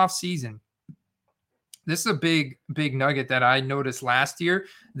into the off season. This is a big nugget that I noticed last year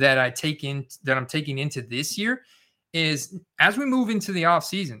that I'm taking into this year is, as we move into the off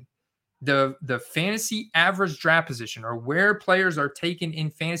season, the fantasy average draft position, or where players are taken in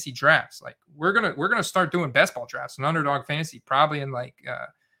fantasy drafts. Like we're gonna start doing best ball drafts and Underdog Fantasy probably in like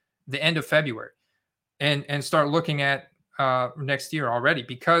the end of February, and start looking at next year already,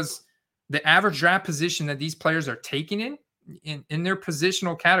 because the average draft position that these players are taken in their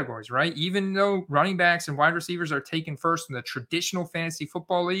positional categories, right? Even though running backs and wide receivers are taken first in the traditional fantasy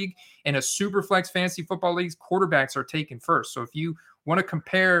football league, and a super flex fantasy football leagues, quarterbacks are taken first. So if you want to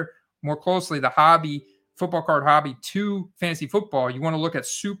compare more closely the football card hobby to fantasy football, you want to look at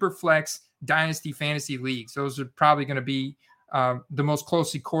super flex dynasty fantasy leagues. Those are probably going to be the most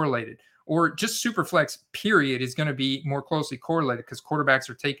closely correlated. Or just super flex period is going to be more closely correlated because quarterbacks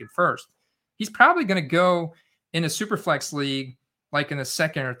are taken first. He's probably going to go in a super flex league like in the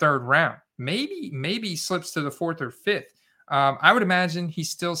second or third round. Maybe he slips to the fourth or fifth. I would imagine he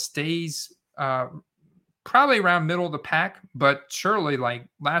still stays probably around middle of the pack, but surely, like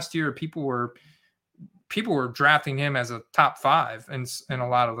last year, people were drafting him as a top 5 in a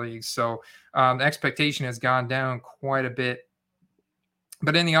lot of leagues. So the expectation has gone down quite a bit.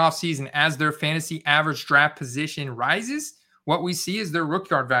 But in the offseason, as their fantasy average draft position rises, what we see is their rookie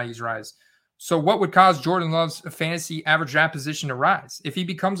card values rise. So what would cause Jordan Love's fantasy average draft position to rise? If he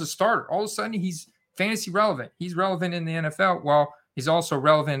becomes a starter, all of a sudden he's fantasy relevant. He's relevant in the NFL. Well, he's also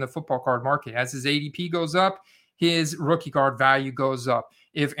relevant in the football card market. As his ADP goes up, his rookie card value goes up.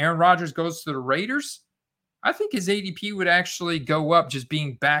 If Aaron Rodgers goes to the Raiders, I think his ADP would actually go up just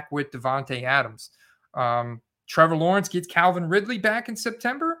being back with Davante Adams. Trevor Lawrence gets Calvin Ridley back in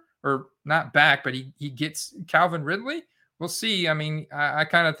September, or not back, but he gets Calvin Ridley. We'll see. I mean, I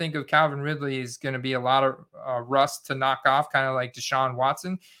kind of think of Calvin Ridley is going to be a lot of rust to knock off, kind of like Deshaun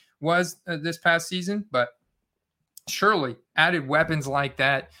Watson was this past season. But surely added weapons like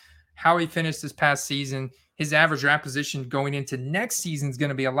that, how he finished this past season, his average draft position going into next season is going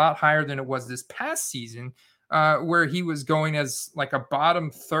to be a lot higher than it was this past season, where he was going as like a bottom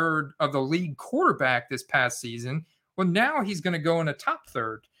third of the league quarterback this past season. Well, now he's going to go in a top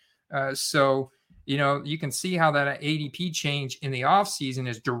third. So, you can see how that ADP change in the offseason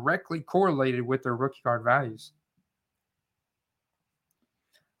is directly correlated with their rookie card values.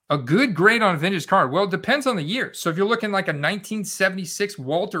 A good grade on a vintage card. Well, it depends on the year. So if you're looking like a 1976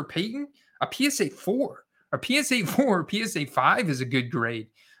 Walter Payton, a PSA 4, a PSA 4 or PSA 5 is a good grade.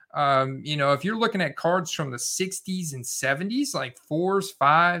 If you're looking at cards from the 60s and 70s, like 4s,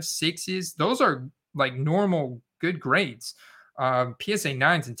 5s, 6s, those are like normal good grades. PSA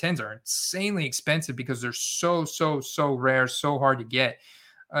 9s and 10s are insanely expensive because they're so rare, so hard to get.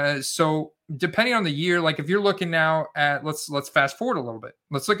 So depending on the year, like if you're looking now at, let's fast forward a little bit.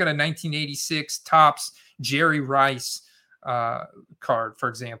 Let's look at a 1986 Topps Jerry Rice card, for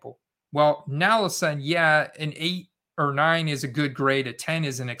example. Well, now all of a sudden, an 8 or 9 is a good grade. A 10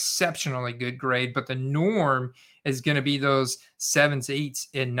 is an exceptionally good grade, but the norm is going to be those 7s, 8s,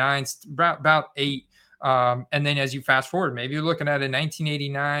 and 9s, about 8. And then as you fast forward, maybe you're looking at a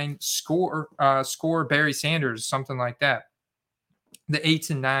 1989 score Barry Sanders, something like that. The 8s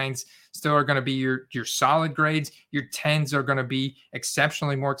and 9s still are going to be your solid grades. Your 10s are going to be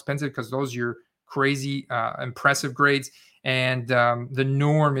exceptionally more expensive because those are your crazy, impressive grades. And the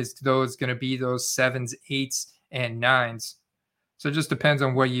norm is those going to be those 7s, 8s, and 9s. So it just depends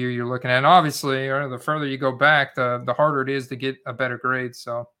on what year you're looking at. And obviously, the further you go back, the harder it is to get a better grade.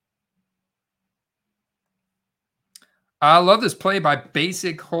 So I love this play by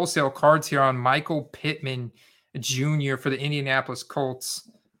Basic Wholesale Cards here on Michael Pittman Jr. for the Indianapolis Colts.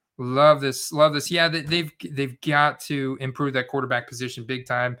 Love this. Yeah, they've got to improve that quarterback position big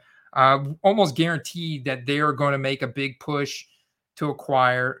time. Almost guaranteed that they are going to make a big push to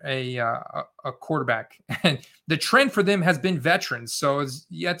acquire a quarterback. And the trend for them has been veterans, so it's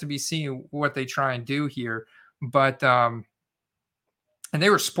yet to be seen what they try and do here. But and they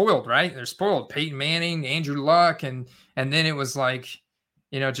were spoiled, right? They're spoiled. Peyton Manning, Andrew Luck, and then it was like,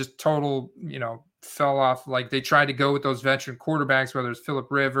 just total, fell off. Like they tried to go with those veteran quarterbacks, whether it's Phillip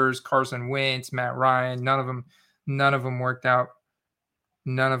Rivers, Carson Wentz, Matt Ryan. None of them worked out.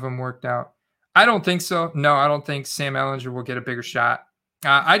 None of them worked out. I don't think so. No, I don't think Sam Ehlinger will get a bigger shot.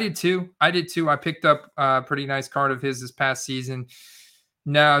 I did too. I picked up a pretty nice card of his this past season.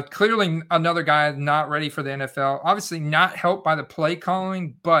 Now, clearly another guy not ready for the NFL. Obviously not helped by the play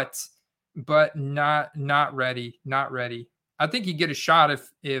calling, but not ready. Not ready. I think he'd get a shot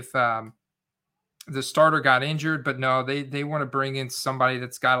if the starter got injured, but no, they want to bring in somebody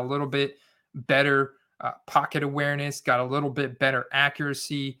that's got a little bit better pocket awareness, got a little bit better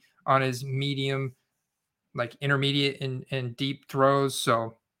accuracy on his medium, like intermediate and deep throws.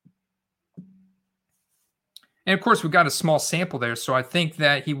 So, and of course, we've got a small sample there, so I think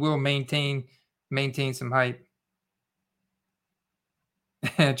that he will maintain some hype.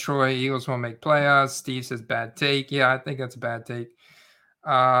 Troy, Eagles won't make playoffs. Steve says bad take. Yeah, I think that's a bad take.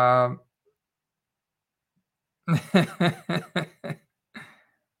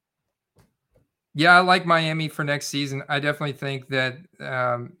 Yeah, I like Miami for next season. I definitely think that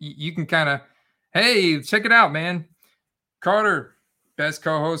you can kind of, hey, check it out, man. Carter, best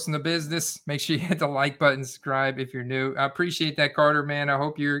co-host in the business. Make sure you hit the like button, subscribe if you're new. I appreciate that, Carter, man. I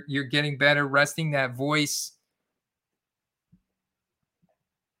hope you're getting better, resting that voice.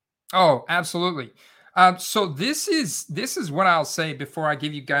 Oh, absolutely. So this is what I'll say before I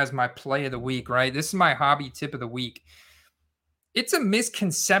give you guys my play of the week, right? This is my hobby tip of the week. It's a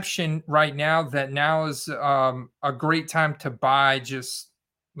misconception right now that now is a great time to buy just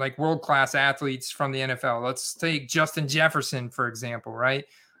like world-class athletes from the NFL. Let's take Justin Jefferson, for example, right?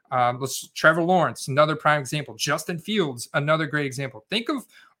 Trevor Lawrence, another prime example. Justin Fields, another great example. Think of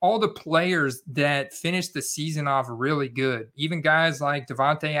all the players that finished the season off really good. Even guys like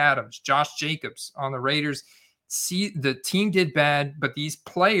Devontae Adams, Josh Jacobs on the Raiders. See, the team did bad, but these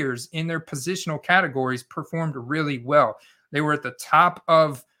players in their positional categories performed really well. They were at the top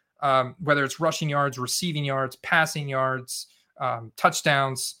of whether it's rushing yards, receiving yards, passing yards,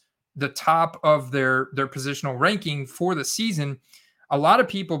 touchdowns, the top of their positional ranking for the season. A lot of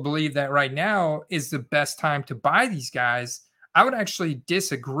people believe that right now is the best time to buy these guys. I would actually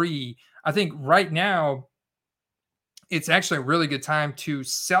disagree. I think right now it's actually a really good time to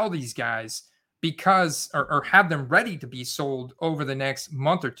sell these guys because or have them ready to be sold over the next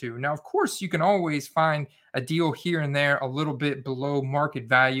month or two. Now, of course, you can always find a deal here and there a little bit below market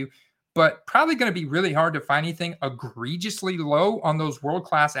value, but probably going to be really hard to find anything egregiously low on those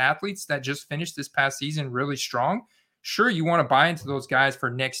world-class athletes that just finished this past season really strong. Sure, you want to buy into those guys for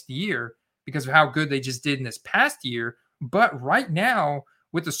next year because of how good they just did in this past year. But right now,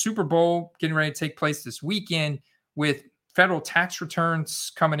 with the Super Bowl getting ready to take place this weekend, with federal tax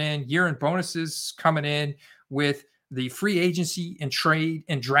returns coming in, year-end bonuses coming in, with the free agency and trade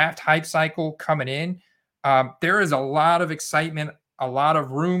and draft hype cycle coming in, there is a lot of excitement, a lot of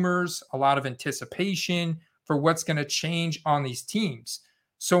rumors, a lot of anticipation for what's going to change on these teams.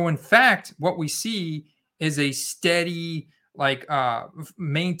 So, in fact, what we see is a steady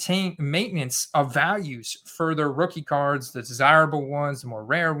maintenance of values for their rookie cards, the desirable ones, the more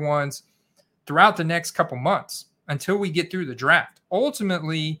rare ones, throughout the next couple months until we get through the draft.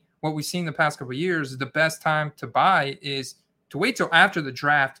 Ultimately, what we've seen the past couple of years is the best time to buy is to wait till after the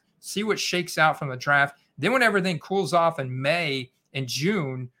draft, see what shakes out from the draft. Then when everything cools off in May and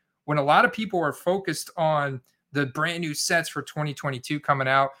June, when a lot of people are focused on the brand new sets for 2022 coming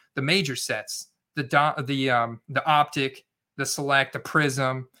out, the major sets, the Optic, the Select, the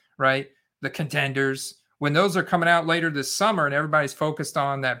Prism, right? The Contenders. When those are coming out later this summer and everybody's focused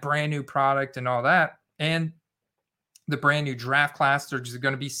on that brand new product and all that, and the brand new draft class. There's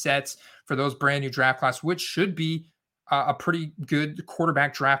going to be sets for those brand new draft class, which should be a pretty good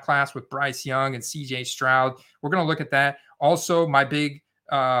quarterback draft class with Bryce Young and CJ Stroud. We're going to look at that. Also, my big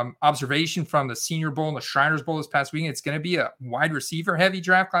observation from the Senior Bowl and the Shriners Bowl this past weekend, it's going to be a wide receiver heavy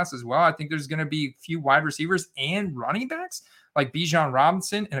draft class as well. I think there's going to be a few wide receivers and running backs like Bijan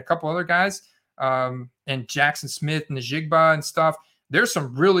Robinson and a couple other guys, and Jackson Smith and the Jigba and stuff. There's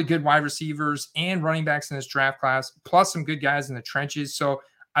some really good wide receivers and running backs in this draft class, plus some good guys in the trenches. So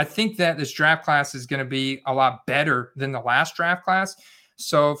I think that this draft class is going to be a lot better than the last draft class.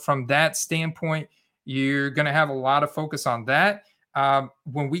 So from that standpoint, you're going to have a lot of focus on that.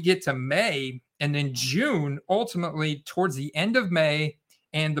 When we get to May and then June, ultimately towards the end of May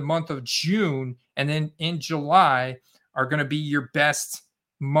and the month of June, and then in July are going to be your best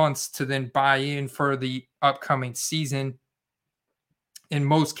months to then buy in for the upcoming season. In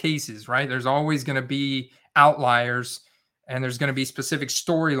most cases, right? There's always going to be outliers, and there's going to be specific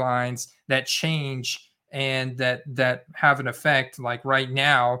storylines that change and that have an effect. Like right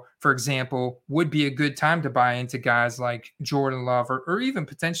now, for example, would be a good time to buy into guys like Jordan Love or even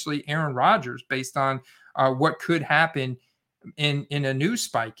potentially Aaron Rodgers based on what could happen in a news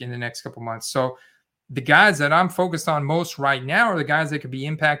spike in the next couple months. So the guys that I'm focused on most right now are the guys that could be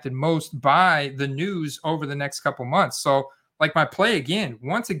impacted most by the news over the next couple months. So like my play again,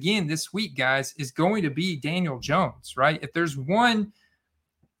 once again this week, guys, is going to be Daniel Jones, right? If there's one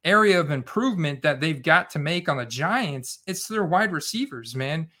area of improvement that they've got to make on the Giants, it's their wide receivers,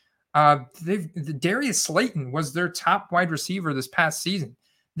 man. Darius Slayton was their top wide receiver this past season.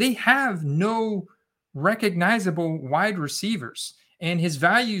 They have no recognizable wide receivers, and his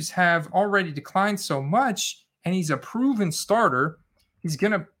values have already declined so much, and he's a proven starter. He's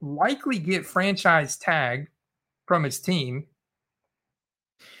going to likely get franchise tagged from his team.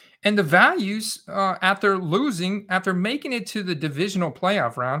 And the values after making it to the divisional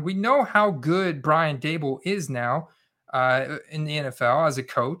playoff round, we know how good Brian Daboll is now in the NFL as a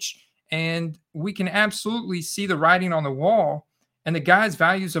coach. And we can absolutely see the writing on the wall. And the guys'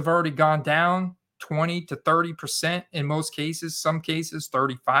 values have already gone down 20 to 30% in most cases, some cases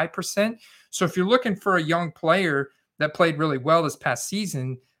 35%. So if you're looking for a young player that played really well this past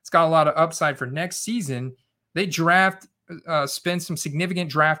season, it's got a lot of upside for next season. They spend some significant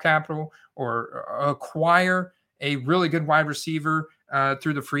draft capital or acquire a really good wide receiver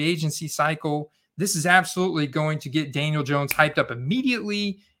through the free agency cycle. This is absolutely going to get Daniel Jones hyped up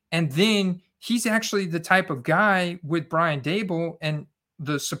immediately. And then he's actually the type of guy with Brian Daboll and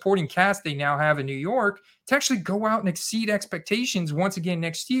the supporting cast they now have in New York to actually go out and exceed expectations once again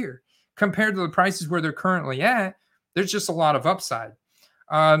next year. Compared to the prices where they're currently at, there's just a lot of upside.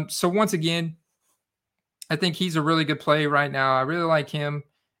 So once again, I think he's a really good play right now. I really like him.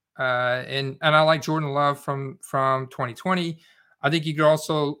 And I like Jordan Love from 2020. I think you could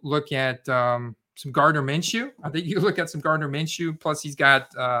also look at some Gardner Minshew. I think you look at some Gardner Minshew. Plus, he's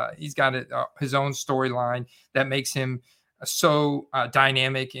got his own storyline that makes him so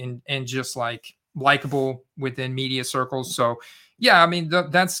dynamic and just like likable within media circles. So, yeah, I mean,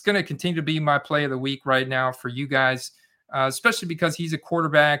 that's going to continue to be my play of the week right now for you guys. Especially because he's a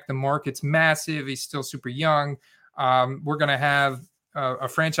quarterback. The market's massive. He's still super young. We're going to have a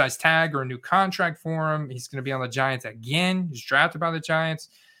franchise tag or a new contract for him. He's going to be on the Giants again. He's drafted by the Giants.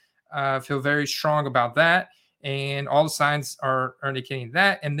 Feel very strong about that. And all the signs are indicating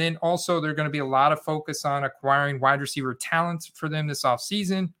that. And then also there's going to be a lot of focus on acquiring wide receiver talent for them this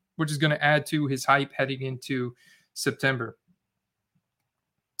offseason, which is going to add to his hype heading into September.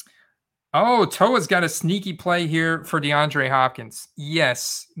 Oh, Toa's got a sneaky play here for DeAndre Hopkins.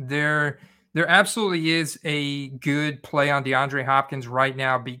 Yes, there absolutely is a good play on DeAndre Hopkins right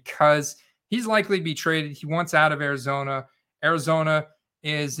now because he's likely to be traded. He wants out of Arizona. Arizona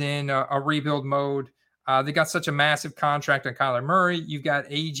is in a rebuild mode. They got such a massive contract on Kyler Murray. You've got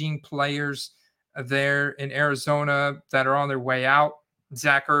aging players there in Arizona that are on their way out.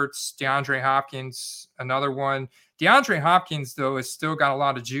 Zach Ertz, DeAndre Hopkins, another one. DeAndre Hopkins, though, has still got a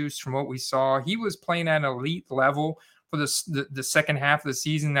lot of juice from what we saw. He was playing at an elite level for the second half of the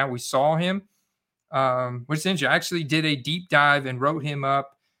season that we saw him, which is interesting. I actually did a deep dive and wrote him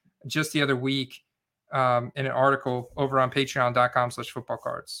up just the other week in an article over on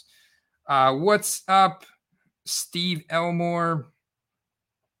patreon.com/footballcards. What's up, Steve Elmore?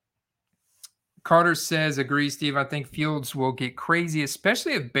 Carter says, agree, Steve. I think Fields will get crazy,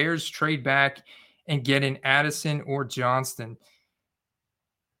 especially if Bears trade back and get an Addison or Johnston.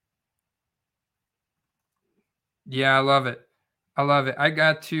 Yeah, I love it. I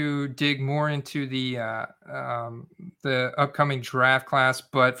got to dig more into the upcoming draft class,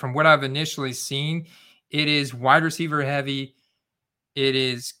 but from what I've initially seen, It is wide receiver heavy. It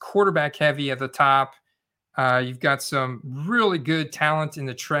is quarterback heavy at the top. You've got some really good talent in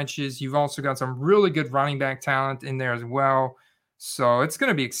the trenches. You've also got some really good running back talent in there as well. So it's going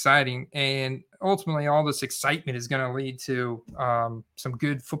to be exciting. And ultimately, all this excitement is going to lead to some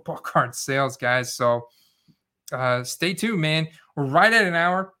good football card sales, guys. So stay tuned, man. We're right at an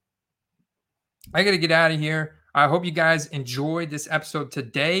hour. I got to get out of here. I hope you guys enjoyed this episode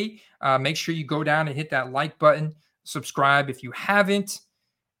today. Make sure you go down and hit that like button. Subscribe if you haven't.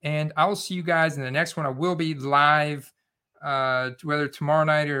 And I will see you guys in the next one. I will be live, whether tomorrow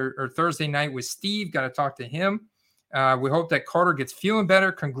night or Thursday night with Steve. Got to talk to him. We hope that Carter gets feeling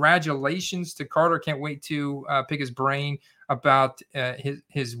better. Congratulations to Carter. Can't wait to pick his brain about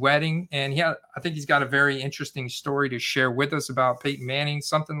his wedding. And I think he's got a very interesting story to share with us about Peyton Manning,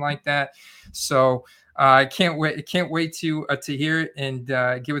 something like that. So I can't wait to hear it and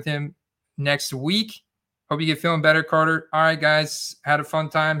get with him next week. Hope you get feeling better, Carter. All right, guys. Had a fun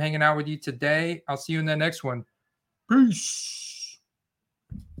time hanging out with you today. I'll see you in the next one. Peace.